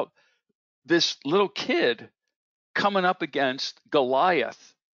about this little kid coming up against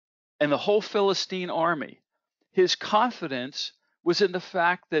Goliath and the whole Philistine army? His confidence was in the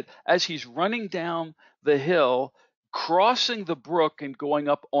fact that as he's running down the hill, crossing the brook and going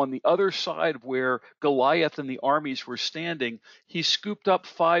up on the other side of where Goliath and the armies were standing, he scooped up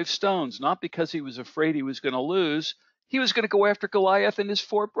 5 stones, not because he was afraid he was going to lose. He was going to go after Goliath and his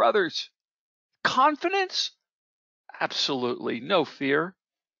 4 brothers. Confidence? Absolutely. No fear.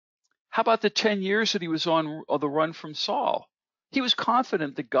 How about the 10 years that he was on the run from Saul? He was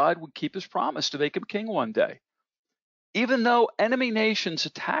confident that God would keep his promise to make him king one day. Even though enemy nations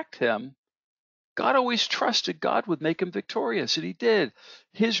attacked him, God always trusted God would make him victorious, and he did.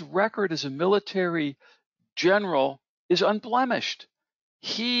 His record as a military general is unblemished.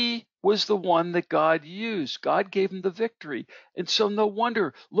 He was the one that God used. God gave him the victory. And so no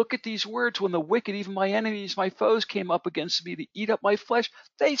wonder, look at these words, when the wicked, even my enemies, my foes, came up against me to eat up my flesh,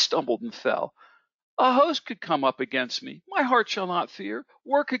 they stumbled and fell. A host could come up against me. My heart shall not fear.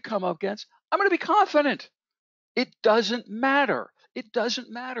 War could come up against. I'm going to be confident. It doesn't matter. It doesn't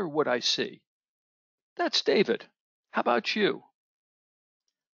matter what I see. That's David. How about you?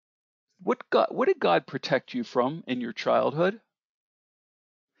 What did God protect you from in your childhood?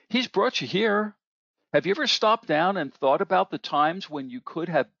 He's brought you here. Have you ever stopped down and thought about the times when you could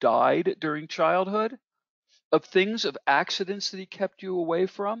have died during childhood? Of things, of accidents that he kept you away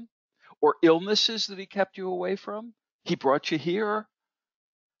from, or illnesses that he kept you away from? He brought you here.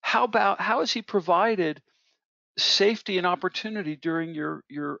 How has he provided safety and opportunity during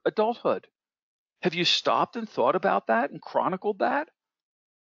your adulthood? Have you stopped and thought about that and chronicled that?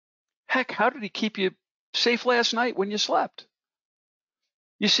 Heck, how did he keep you safe last night when you slept?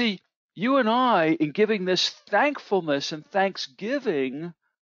 You see, you and I, in giving this thankfulness and thanksgiving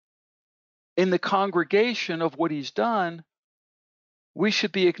in the congregation of what he's done, we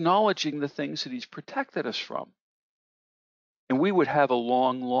should be acknowledging the things that he's protected us from. And we would have a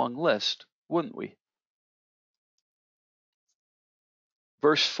long, long list, wouldn't we?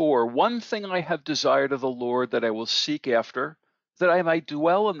 Verse 4, one thing I have desired of the Lord that I will seek after, that I might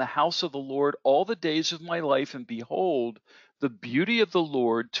dwell in the house of the Lord all the days of my life, and behold the beauty of the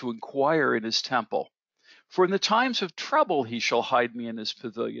Lord, to inquire in his temple. For in the times of trouble he shall hide me in his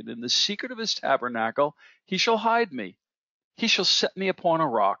pavilion. In the secret of his tabernacle he shall hide me. He shall set me upon a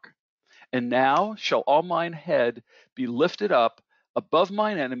rock. And now shall all mine head be lifted up above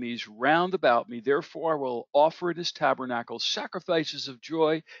mine enemies round about me. Therefore I will offer in his tabernacle sacrifices of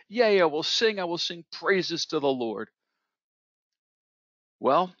joy. Yea, I will sing praises to the Lord.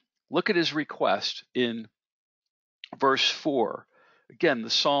 Well, look at his request in verse 4. Again, the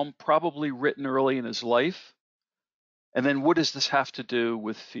psalm probably written early in his life. And then what does this have to do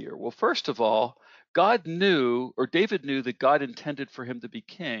with fear? Well, first of all, David knew that God intended for him to be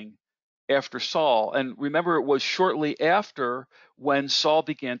king after Saul. And remember, it was shortly after when Saul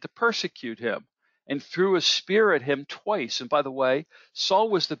began to persecute him and threw a spear at him twice. And by the way, Saul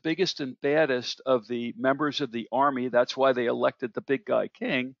was the biggest and baddest of the members of the army. That's why they elected the big guy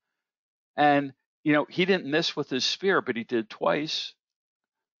king. And, he didn't miss with his spear, but he did twice,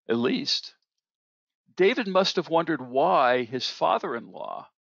 at least. David must have wondered why his father-in-law,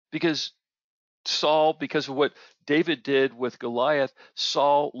 because because of what David did with Goliath,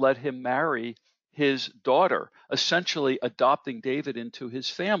 Saul let him marry his daughter, essentially adopting David into his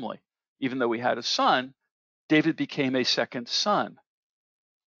family. Even though he had a son, David became a second son.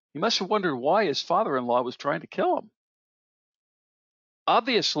 He must have wondered why his father-in-law was trying to kill him.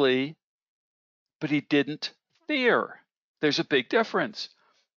 Obviously, but he didn't fear. There's a big difference.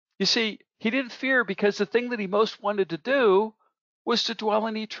 You see, he didn't fear because the thing that he most wanted to do was to dwell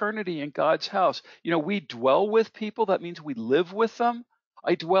in eternity in God's house. We dwell with people. That means we live with them.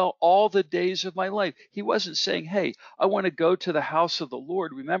 I dwell all the days of my life. He wasn't saying, hey, I want to go to the house of the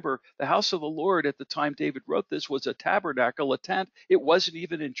Lord. Remember, the house of the Lord at the time David wrote this was a tabernacle, a tent. It wasn't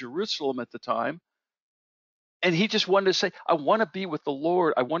even in Jerusalem at the time. And he just wanted to say, I want to be with the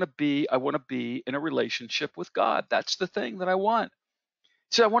Lord. I want to be in a relationship with God. That's the thing that I want.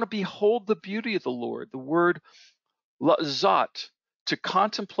 So I want to behold the beauty of the Lord, the word lazat, to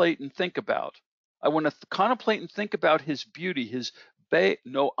contemplate and think about. I want to contemplate and think about his beauty, his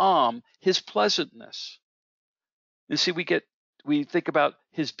noam, his pleasantness. You see, we think about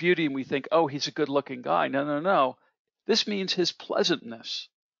his beauty and we think, oh, he's a good looking guy. No. This means his pleasantness,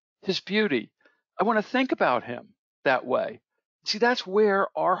 his beauty. I want to think about him that way. See, that's where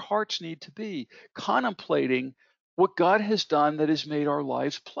our hearts need to be, contemplating what God has done that has made our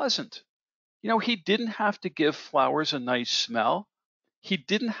lives pleasant. He didn't have to give flowers a nice smell. He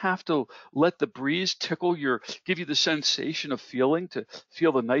didn't have to let the breeze give you the sensation of to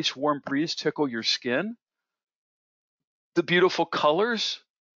feel the nice warm breeze tickle your skin. The beautiful colors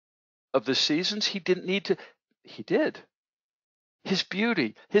of the seasons, he didn't need to. He did. His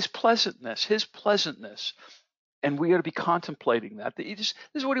beauty, his pleasantness. And we got to be contemplating that. This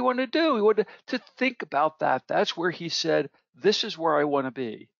is what he wanted to do. He wanted to think about that. That's where he said, this is where I want to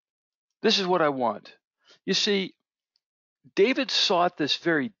be. This is what I want. You see, David sought this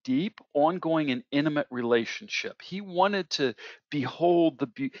very deep, ongoing, and intimate relationship. He wanted to behold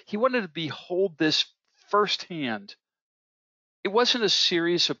he wanted to behold this firsthand. It wasn't a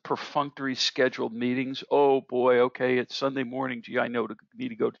series of perfunctory scheduled meetings. Oh boy, okay, it's Sunday morning. Gee, I need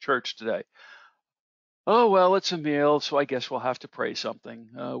to go to church today. Oh well, it's a meal, so I guess we'll have to pray something.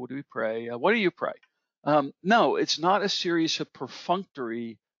 What do we pray? What do you pray? No, it's not a series of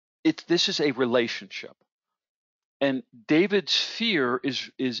perfunctory. This is a relationship. And David's fear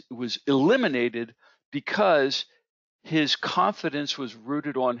was eliminated because his confidence was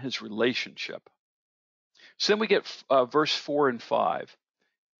rooted on his relationship. So then we get verse 4 and 5.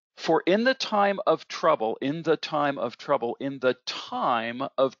 For in the time of trouble,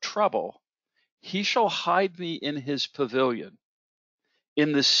 He shall hide me in his pavilion.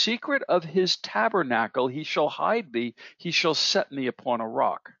 In the secret of his tabernacle he shall hide me. He shall set me upon a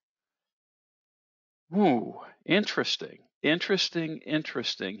rock. Ooh, interesting, interesting,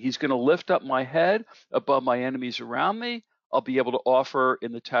 interesting. He's going to lift up my head above my enemies around me. I'll be able to offer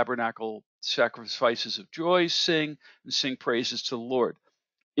in the tabernacle sacrifices of joy, sing praises to the Lord.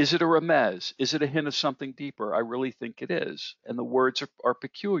 Is it a remez? Is it a hint of something deeper? I really think it is. And the words are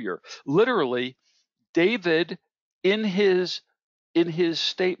peculiar. Literally, David, in his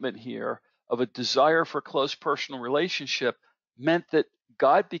statement here of a desire for close personal relationship, meant that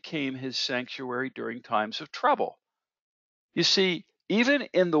God became his sanctuary during times of trouble. You see, even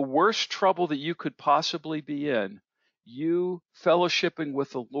in the worst trouble that you could possibly be in, you fellowshipping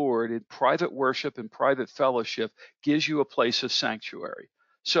with the Lord in private worship and private fellowship gives you a place of sanctuary.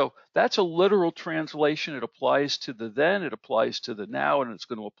 So that's a literal translation. It applies to the then, it applies to the now, and it's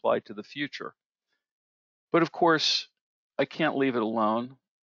going to apply to the future. But of course, I can't leave it alone.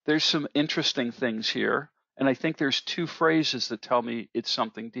 There's some interesting things here, and I think there's two phrases that tell me it's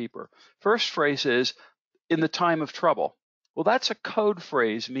something deeper. First phrase is, in the time of trouble. Well, that's a code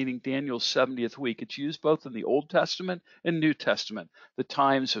phrase meaning Daniel's 70th week. It's used both in the Old Testament and New Testament. The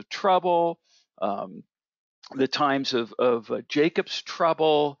times of trouble, the times of Jacob's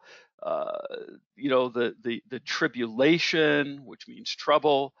trouble, the tribulation, which means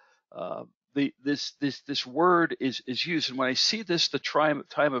trouble. This word is used, and when I see this, the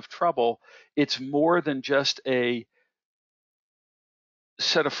time of trouble, it's more than just a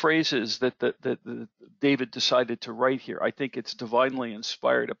set of phrases that David decided to write here. I think it's divinely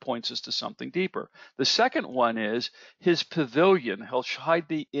inspired. It points us to something deeper. The second one is his pavilion. He'll hide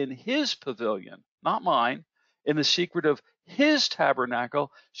thee in his pavilion, not mine. In the secret of his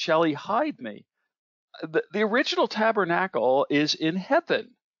tabernacle shall he hide me. The original tabernacle is in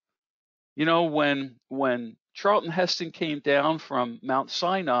heaven. You know, when Charlton Heston came down from Mount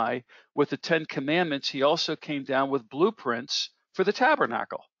Sinai with the 10 Commandments, he also came down with blueprints for the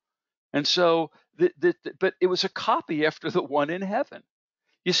tabernacle. And so, but it was a copy after the one in heaven.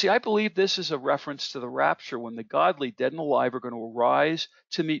 You see, I believe this is a reference to the rapture when the godly, dead and alive, are going to arise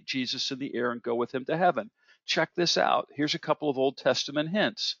to meet Jesus in the air and go with him to heaven. Check this out. Here's a couple of Old Testament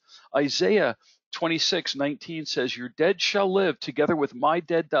hints. Isaiah 26:19 says, your dead shall live, together with my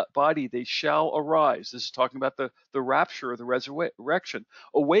dead body they shall arise. This is talking about the rapture or the resurrection.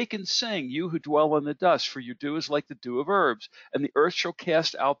 Awake and sing, you who dwell in the dust, for your dew is like the dew of herbs, and the earth shall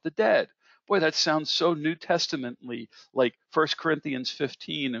cast out the dead. Boy, that sounds so New Testamently, like 1 Corinthians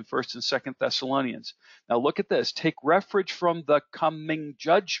 15 and 1 and 2 Thessalonians. Now look at this. Take refuge from the coming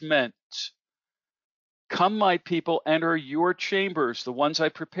judgment. Come, my people, enter your chambers, the ones I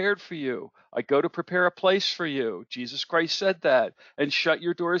prepared for you. I go to prepare a place for you. Jesus Christ said that. And shut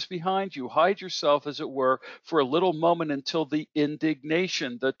your doors behind you. Hide yourself, as it were, for a little moment until the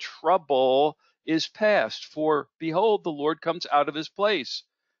indignation, the trouble is past. For behold, the Lord comes out of his place.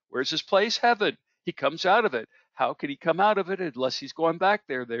 Where's his place? Heaven. He comes out of it. How can he come out of it unless he's going back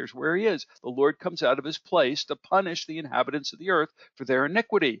there? There's where he is. The Lord comes out of his place to punish the inhabitants of the earth for their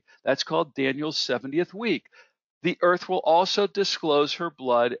iniquity. That's called Daniel's 70th week. The earth will also disclose her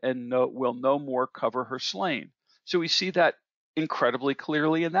blood and will no more cover her slain. So we see that incredibly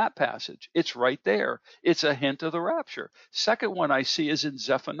clearly in that passage. It's right there. It's a hint of the rapture. Second one I see is in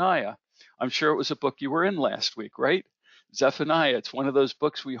Zephaniah. I'm sure it was a book you were in last week, right? Zephaniah, it's one of those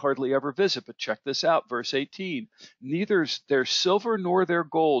books we hardly ever visit, but check this out, verse 18. Neither their silver nor their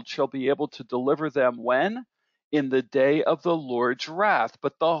gold shall be able to deliver them when? In the day of the Lord's wrath.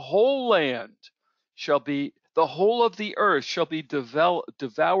 But the whole land shall be, the whole of the earth shall be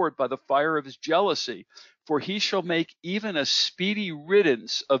devoured by the fire of his jealousy, for he shall make even a speedy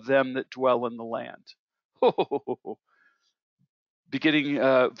riddance of them that dwell in the land. Beginning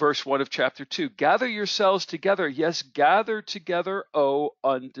verse 1 of chapter 2. Gather yourselves together. Yes, gather together, O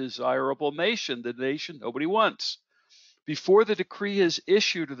undesirable nation, the nation nobody wants. Before the decree is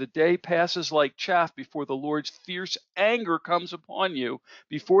issued or the day passes like chaff, before the Lord's fierce anger comes upon you,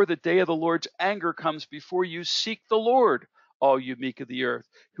 before the day of the Lord's anger comes, before you seek the Lord, all you meek of the earth,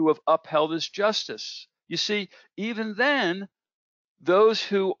 who have upheld his justice. You see, even then, those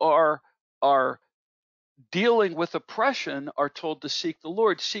who are dealing with oppression are told to seek the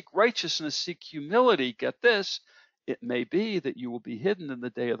Lord, seek righteousness, seek humility. Get this, it may be that you will be hidden in the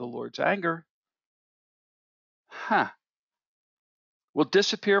day of the Lord's anger. Will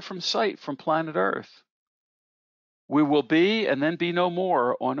disappear from sight from planet Earth. We will be and then be no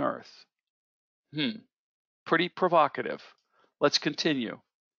more on Earth. Pretty provocative. Let's continue.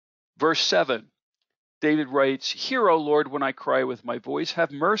 Verse 7. David writes, "Hear, O Lord, when I cry with my voice.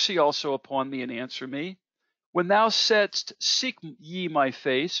 Have mercy also upon me and answer me. When thou saidst, Seek ye my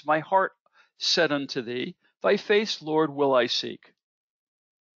face, my heart said unto thee, Thy face, Lord, will I seek.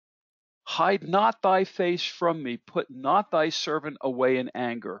 Hide not thy face from me, put not thy servant away in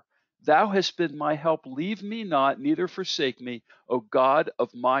anger. Thou hast been my help, leave me not, neither forsake me, O God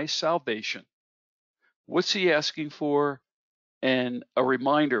of my salvation." What's he asking for? And a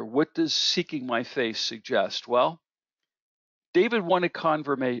reminder, what does seeking my face suggest? Well, David wanted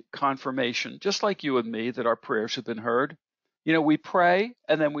confirmation, just like you and me, that our prayers have been heard. You know, we pray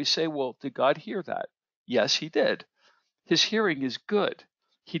and then we say, well, did God hear that? Yes, he did. His hearing is good.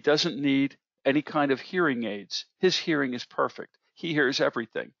 He doesn't need any kind of hearing aids. His hearing is perfect. He hears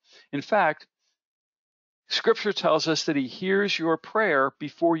everything. In fact, Scripture tells us that he hears your prayer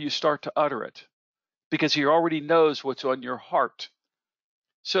before you start to utter it, because he already knows what's on your heart.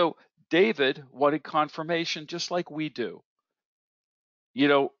 So David wanted confirmation just like we do. You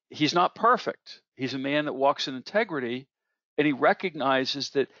know, he's not perfect. He's a man that walks in integrity, and he recognizes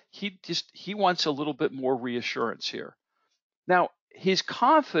that he wants a little bit more reassurance here. Now, he's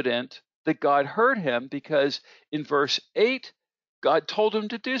confident that God heard him because in verse 8, God told him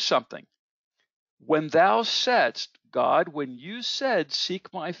to do something. When thou saidst, God, when you said,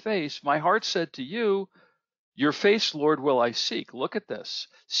 Seek my face, my heart said to you, Your face, Lord, will I seek. Look at this.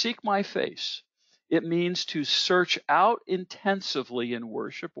 Seek my face. It means to search out intensively in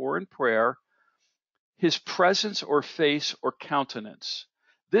worship or in prayer his presence or face or countenance.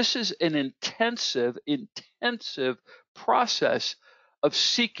 This is an intensive process of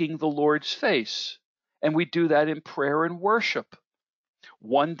seeking the Lord's face. And we do that in prayer and worship.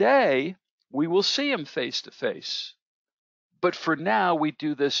 One day we will see him face to face. But for now, we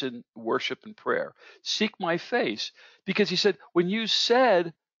do this in worship and prayer. Seek my face. Because he said, when you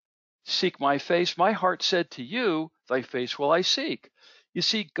said, Seek my face, my heart said to you, Thy face will I seek. You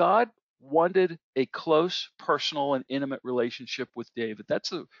see, God wanted a close, personal, and intimate relationship with David. That's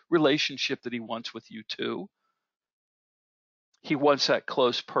the relationship that he wants with you too. He wants that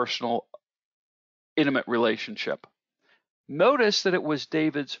close, personal, intimate relationship. Notice that it was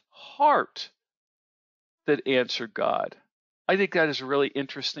David's heart that answered God. I think that is a really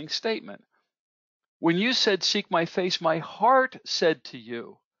interesting statement. When you said, Seek my face, my heart said to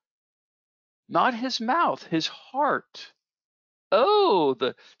you. Not his mouth, his heart. Oh,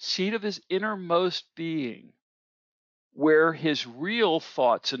 the seat of his innermost being, where his real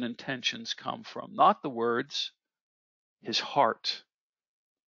thoughts and intentions come from, not the words, his heart.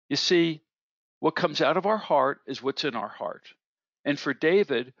 You see, what comes out of our heart is what's in our heart. And for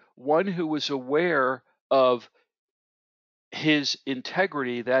David, one who was aware of his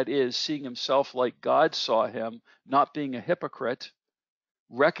integrity, that is, seeing himself like God saw him, not being a hypocrite,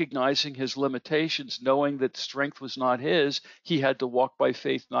 recognizing his limitations, knowing that strength was not his, he had to walk by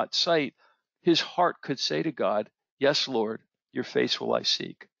faith, not sight. His heart could say to God, Yes, Lord, your face will I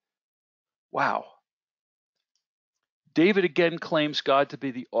seek. Wow. David again claims God to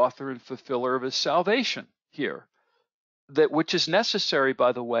be the author and fulfiller of his salvation here, that which is necessary,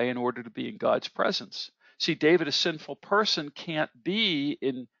 by the way, in order to be in God's presence. See, David, a sinful person, can't be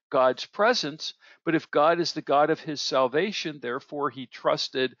in God's presence, but if God is the God of his salvation, therefore he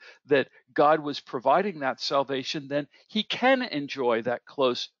trusted that God was providing that salvation, then he can enjoy that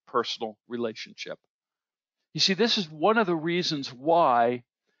close personal relationship. You see, this is one of the reasons why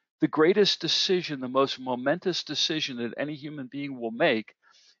the greatest decision, the most momentous decision that any human being will make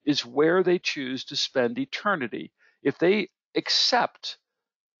is where they choose to spend eternity. If they accept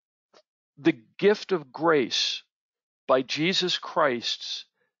the gift of grace by Jesus Christ's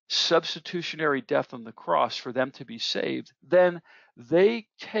substitutionary death on the cross for them to be saved, then they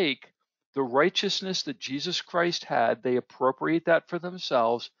take the righteousness that Jesus Christ had, they appropriate that for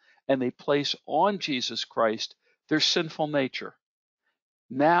themselves, and they place on Jesus Christ their sinful nature.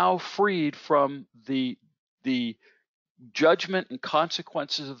 Now freed from the judgment and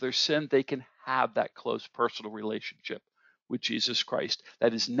consequences of their sin, they can have that close personal relationship with Jesus Christ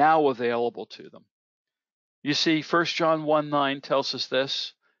that is now available to them. You see, 1 John 1:9 tells us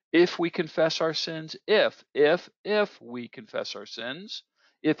this. If we confess our sins, if we confess our sins,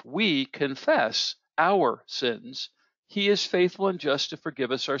 if we confess our sins, he is faithful and just to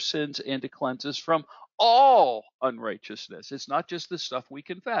forgive us our sins and to cleanse us from all unrighteousness. It's not just the stuff we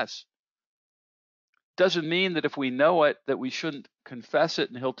confess. Doesn't mean that if we know it, that we shouldn't confess it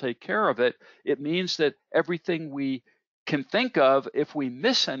and he'll take care of it. It means that everything we can think of, if we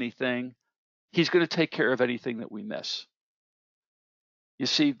miss anything, he's going to take care of anything that we miss. You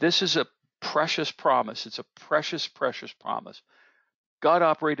see, this is a precious promise. It's a precious, precious promise. God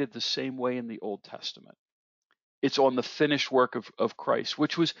operated the same way in the Old Testament. It's on the finished work of Christ,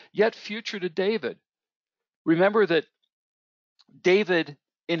 which was yet future to David. Remember that David,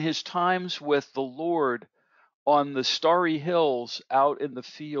 in his times with the Lord on the starry hills out in the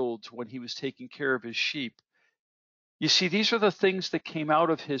fields when he was taking care of his sheep, you see, these are the things that came out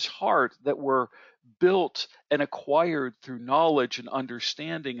of his heart that were built and acquired through knowledge and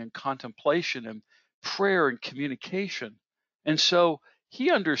understanding and contemplation and prayer and communication. And so he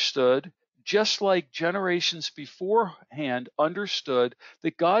understood, just like generations beforehand understood,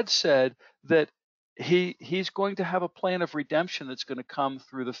 that God said that he's going to have a plan of redemption that's going to come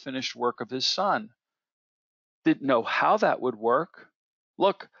through the finished work of his son. Didn't know how that would work.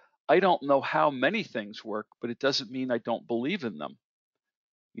 Look, I don't know how many things work, but it doesn't mean I don't believe in them.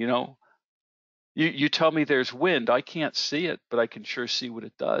 You know, you tell me there's wind, I can't see it, but I can sure see what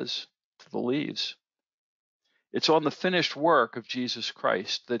it does to the leaves. It's on the finished work of Jesus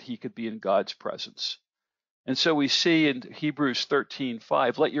Christ that he could be in God's presence. And so we see in Hebrews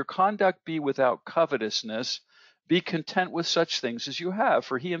 13:5, let your conduct be without covetousness, be content with such things as you have,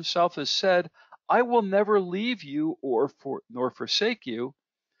 for he himself has said, I will never leave you nor forsake you.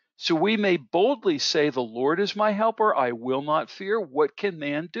 So we may boldly say, the Lord is my helper, I will not fear. What can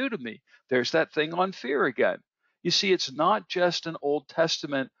man do to me? There's that thing on fear again. You see, it's not just an Old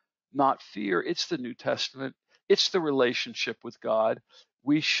Testament, not fear, it's the New Testament. It's the relationship with God.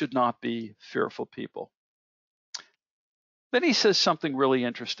 We should not be fearful people. Then he says something really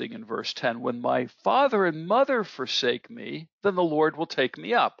interesting in verse 10. When my father and mother forsake me, then the Lord will take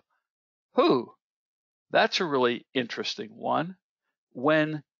me up. Who? That's a really interesting one.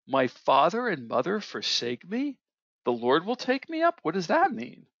 When my father and mother forsake me, the Lord will take me up. What does that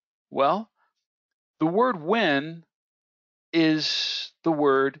mean? Well, the word when is the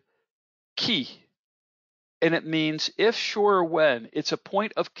word ki, and it means if, sure, or when. It's a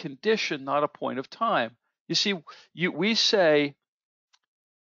point of condition, not a point of time. You see, we say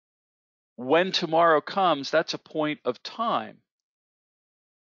when tomorrow comes, that's a point of time.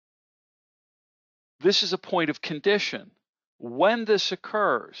 This is a point of condition. When this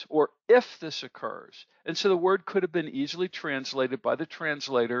occurs, or if this occurs. And so the word could have been easily translated by the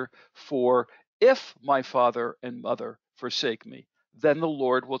translator for if my father and mother forsake me, then the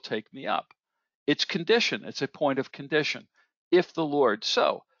Lord will take me up. It's condition. It's a point of condition. If the Lord.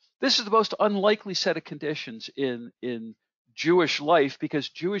 So this is the most unlikely set of conditions in Jewish life, because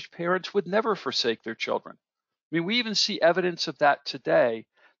Jewish parents would never forsake their children. I mean, we even see evidence of that today.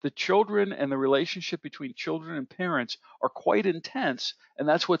 The children and the relationship between children and parents are quite intense, and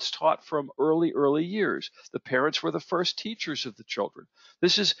that's what's taught from early years. The parents were the first teachers of the children.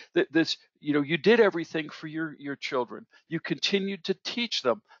 You did everything for your children. You continued to teach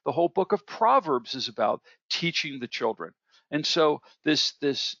them. The whole book of Proverbs is about teaching the children. And so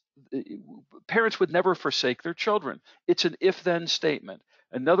parents would never forsake their children. It's an if-then statement.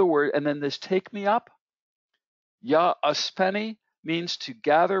 Another word, and then this take me up, ya aspeni, means to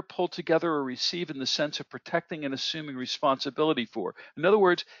gather, pull together, or receive in the sense of protecting and assuming responsibility for. In other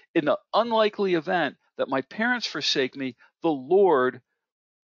words, in the unlikely event that my parents forsake me, the Lord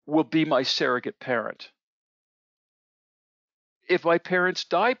will be my surrogate parent. If my parents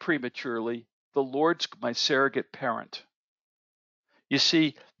die prematurely, the Lord's my surrogate parent. You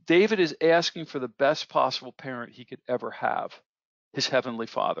see, David is asking for the best possible parent he could ever have, his heavenly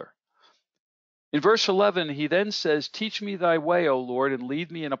Father. In verse 11, he then says, teach me thy way, O Lord, and lead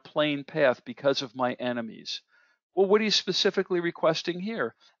me in a plain path because of my enemies. Well, what he's specifically requesting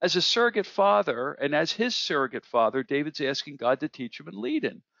here, as a surrogate father and as his surrogate father, David's asking God to teach him and lead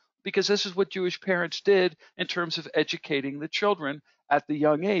him, because this is what Jewish parents did in terms of educating the children at the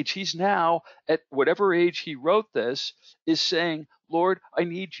young age. He's now, at whatever age he wrote this, is saying, Lord, I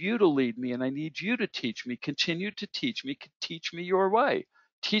need you to lead me and I need you to teach me. Continue to teach me your way.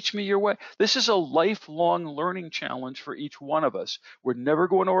 Teach me your way. This is a lifelong learning challenge for each one of us. We're never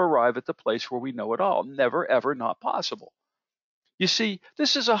going to arrive at the place where we know it all. Never, ever, not possible. You see,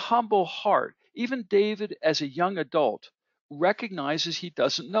 this is a humble heart. Even David, as a young adult, recognizes he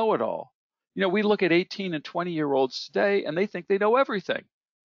doesn't know it all. You know, we look at 18 and 20-year-olds today, and they think they know everything,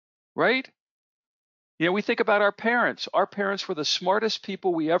 right? You know, we think about our parents. Our parents were the smartest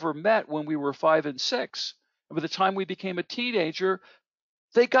people we ever met when we were 5 and 6. And by the time we became a teenager,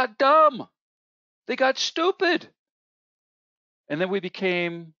 they got dumb. They got stupid. And then we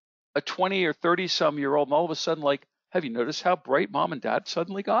became a 20 or 30-some-year-old, and all of a sudden, like, have you noticed how bright mom and dad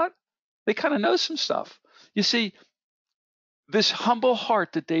suddenly got? They kind of know some stuff. You see, this humble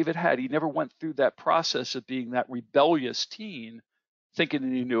heart that David had, he never went through that process of being that rebellious teen thinking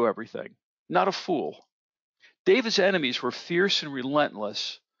that he knew everything. Not a fool. David's enemies were fierce and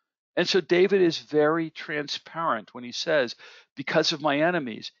relentless. And so David is very transparent when he says, because of my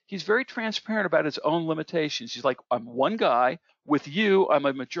enemies. He's very transparent about his own limitations. He's like, I'm one guy. With you, I'm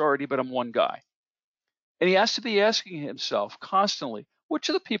a majority, but I'm one guy. And he has to be asking himself constantly, which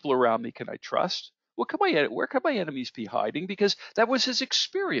of the people around me can I trust? Where can my enemies be hiding? Because that was his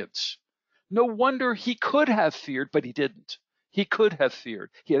experience. No wonder he could have feared, but he didn't. He could have feared.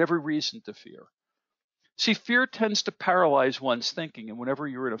 He had every reason to fear. See, fear tends to paralyze one's thinking, and whenever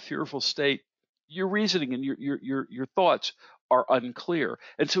you're in a fearful state, your reasoning and your thoughts are unclear.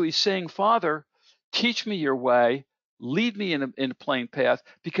 And so he's saying, Father, teach me your way, lead me in a plain path,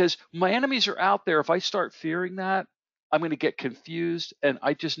 because my enemies are out there. If I start fearing that, I'm going to get confused, and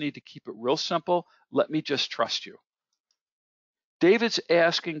I just need to keep it real simple. Let me just trust you. David's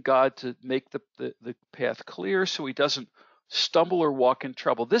asking God to make the path clear so he doesn't stumble or walk in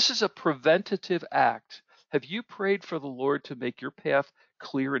trouble. This is a preventative act. Have you prayed for the Lord to make your path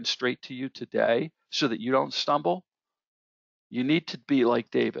clear and straight to you today so that you don't stumble? You need to be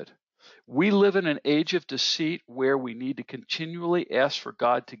like David. We live in an age of deceit where we need to continually ask for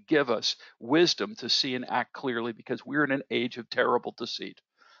God to give us wisdom to see and act clearly, because we're in an age of terrible deceit.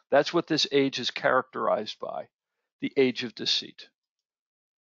 That's what this age is characterized by, the age of deceit.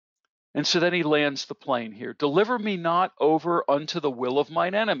 And so then he lands the plane here. Deliver me not over unto the will of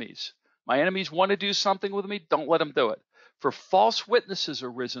mine enemies. My enemies want to do something with me. Don't let them do it. For false witnesses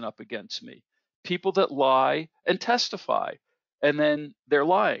are risen up against me, people that lie and testify, and then they're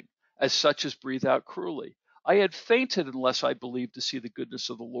lying, as such as breathe out cruelly. I had fainted unless I believed to see the goodness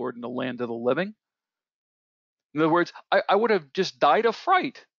of the Lord in the land of the living. In other words, I would have just died of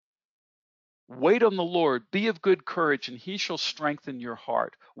fright. Wait on the Lord, be of good courage, and he shall strengthen your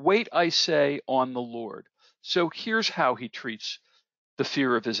heart. Wait, I say, on the Lord. So here's how he treats the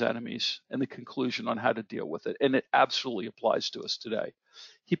fear of his enemies and the conclusion on how to deal with it. And it absolutely applies to us today.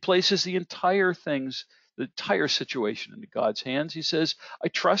 He places the entire situation into God's hands. He says, I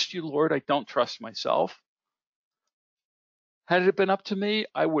trust you, Lord. I don't trust myself. Had it been up to me,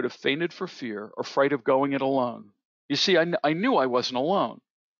 I would have fainted for fear or fright of going it alone. You see, I knew I wasn't alone.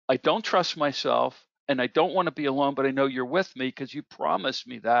 I don't trust myself, and I don't want to be alone, but I know you're with me because you promised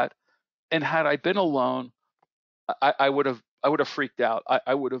me that. And had I been alone, I would have freaked out.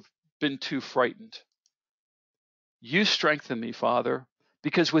 I would have been too frightened. You strengthen me, Father,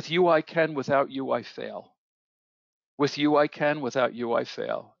 because with you I can, without you I fail. With you I can, without you I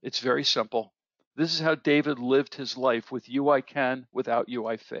fail. It's very simple. This is how David lived his life. With you I can, without you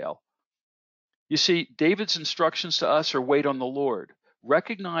I fail. You see, David's instructions to us are wait on the Lord.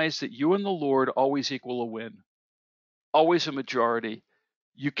 Recognize that you and the Lord always equal a win, always a majority.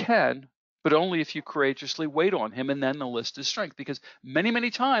 You can, but only if you courageously wait on him, and then the list is strength. Because many,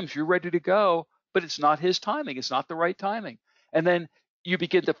 many times you're ready to go, but it's not his timing. It's not the right timing. And then you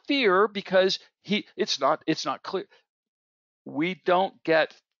begin to fear because it's not clear. We don't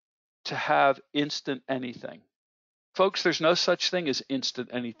get to have instant anything. Folks, there's no such thing as instant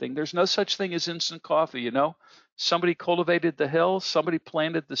anything. There's no such thing as instant coffee, you know? Somebody cultivated the hill, somebody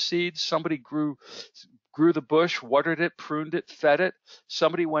planted the seeds, somebody grew the bush, watered it, pruned it, fed it.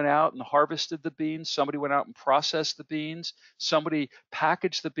 Somebody went out and harvested the beans, somebody went out and processed the beans, somebody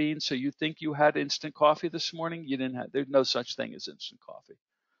packaged the beans. So you think you had instant coffee this morning? You didn't have. There's no such thing as instant coffee.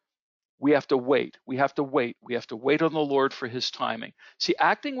 We have to wait. We have to wait. We have to wait on the Lord for his timing. See,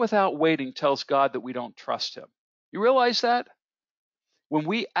 acting without waiting tells God that we don't trust him. You realize that? When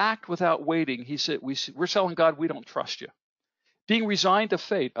we act without waiting, he said, we're telling God we don't trust you. Being resigned to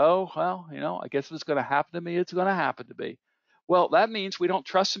fate. Oh, well, I guess if it's going to happen to me, it's going to happen to me. Well, that means we don't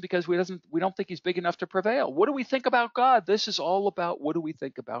trust him because we don't think he's big enough to prevail. What do we think about God? This is all about what do we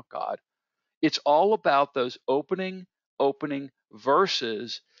think about God? It's all about those opening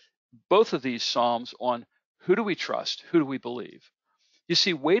verses, both of these Psalms, on who do we trust? Who do we believe? You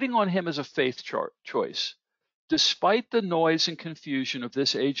see, waiting on him is a faith choice. Despite the noise and confusion of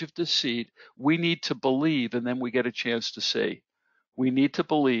this age of deceit, we need to believe, and then we get a chance to see. We need to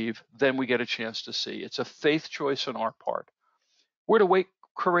believe, then we get a chance to see. It's a faith choice on our part. We're to wait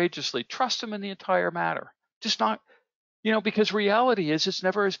courageously, trust him in the entire matter. Just not, because reality is it's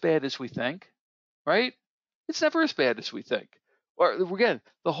never as bad as we think, right? It's never as bad as we think. Or again,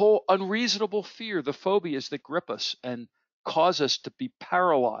 the whole unreasonable fear, the phobias that grip us and cause us to be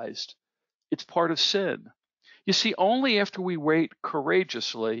paralyzed, it's part of sin. You see, only after we wait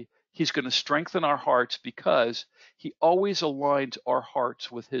courageously, he's going to strengthen our hearts, because he always aligns our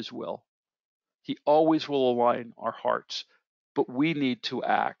hearts with his will. He always will align our hearts, but we need to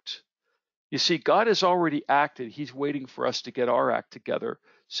act. You see, God has already acted. He's waiting for us to get our act together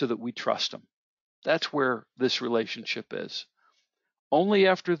so that we trust him. That's where this relationship is. Only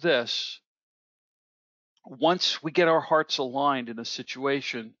after this, once we get our hearts aligned in a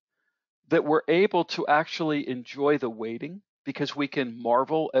situation, that we're able to actually enjoy the waiting because we can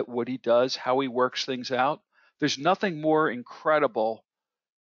marvel at what he does, how he works things out. There's nothing more incredible.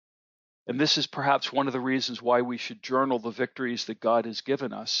 And this is perhaps one of the reasons why we should journal the victories that God has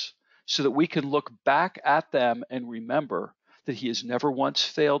given us, so that we can look back at them and remember that he has never once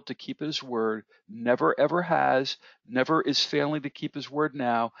failed to keep his word, never ever has, never is failing to keep his word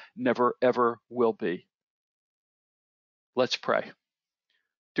now, never ever will be. Let's pray.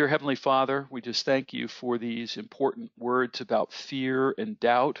 Dear Heavenly Father, we just thank you for these important words about fear and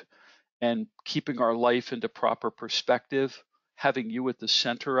doubt and keeping our life into proper perspective, having you at the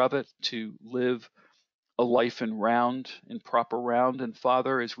center of it to live a life in proper round. And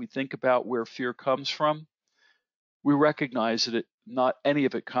Father, as we think about where fear comes from, we recognize that not any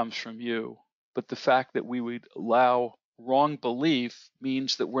of it comes from you, but the fact that we would allow wrong belief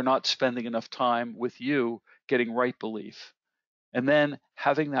means that we're not spending enough time with you getting right belief. And then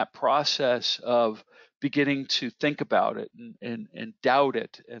having that process of beginning to think about it and doubt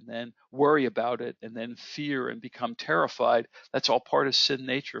it and then worry about it and then fear and become terrified, that's all part of sin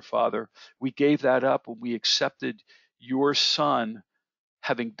nature, Father. We gave that up when we accepted your Son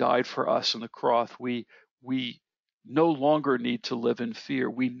having died for us on the cross. We no longer need to live in fear.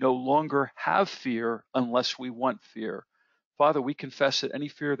 We no longer have fear unless we want fear. Father, we confess that any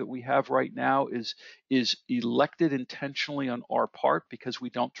fear that we have right now is elected intentionally on our part because we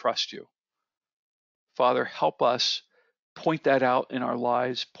don't trust you. Father, help us point that out in our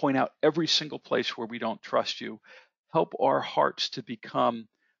lives, point out every single place where we don't trust you. Help our hearts to become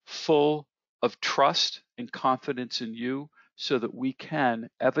full of trust and confidence in you so that we can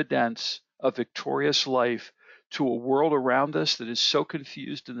evidence a victorious life to a world around us that is so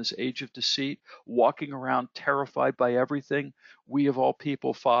confused in this age of deceit, walking around terrified by everything. We of all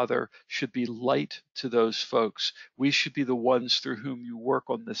people, Father, should be light to those folks. We should be the ones through whom you work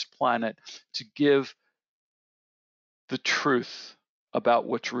on this planet to give the truth about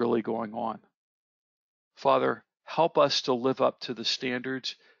what's really going on. Father, help us to live up to the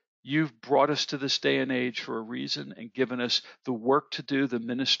standards. You've brought us to this day and age for a reason and given us the work to do, the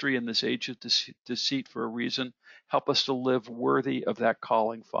ministry in this age of deceit for a reason. Help us to live worthy of that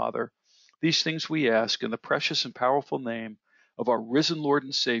calling, Father. These things we ask in the precious and powerful name of our risen Lord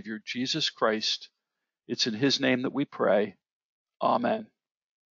and Savior, Jesus Christ. It's in his name that we pray. Amen.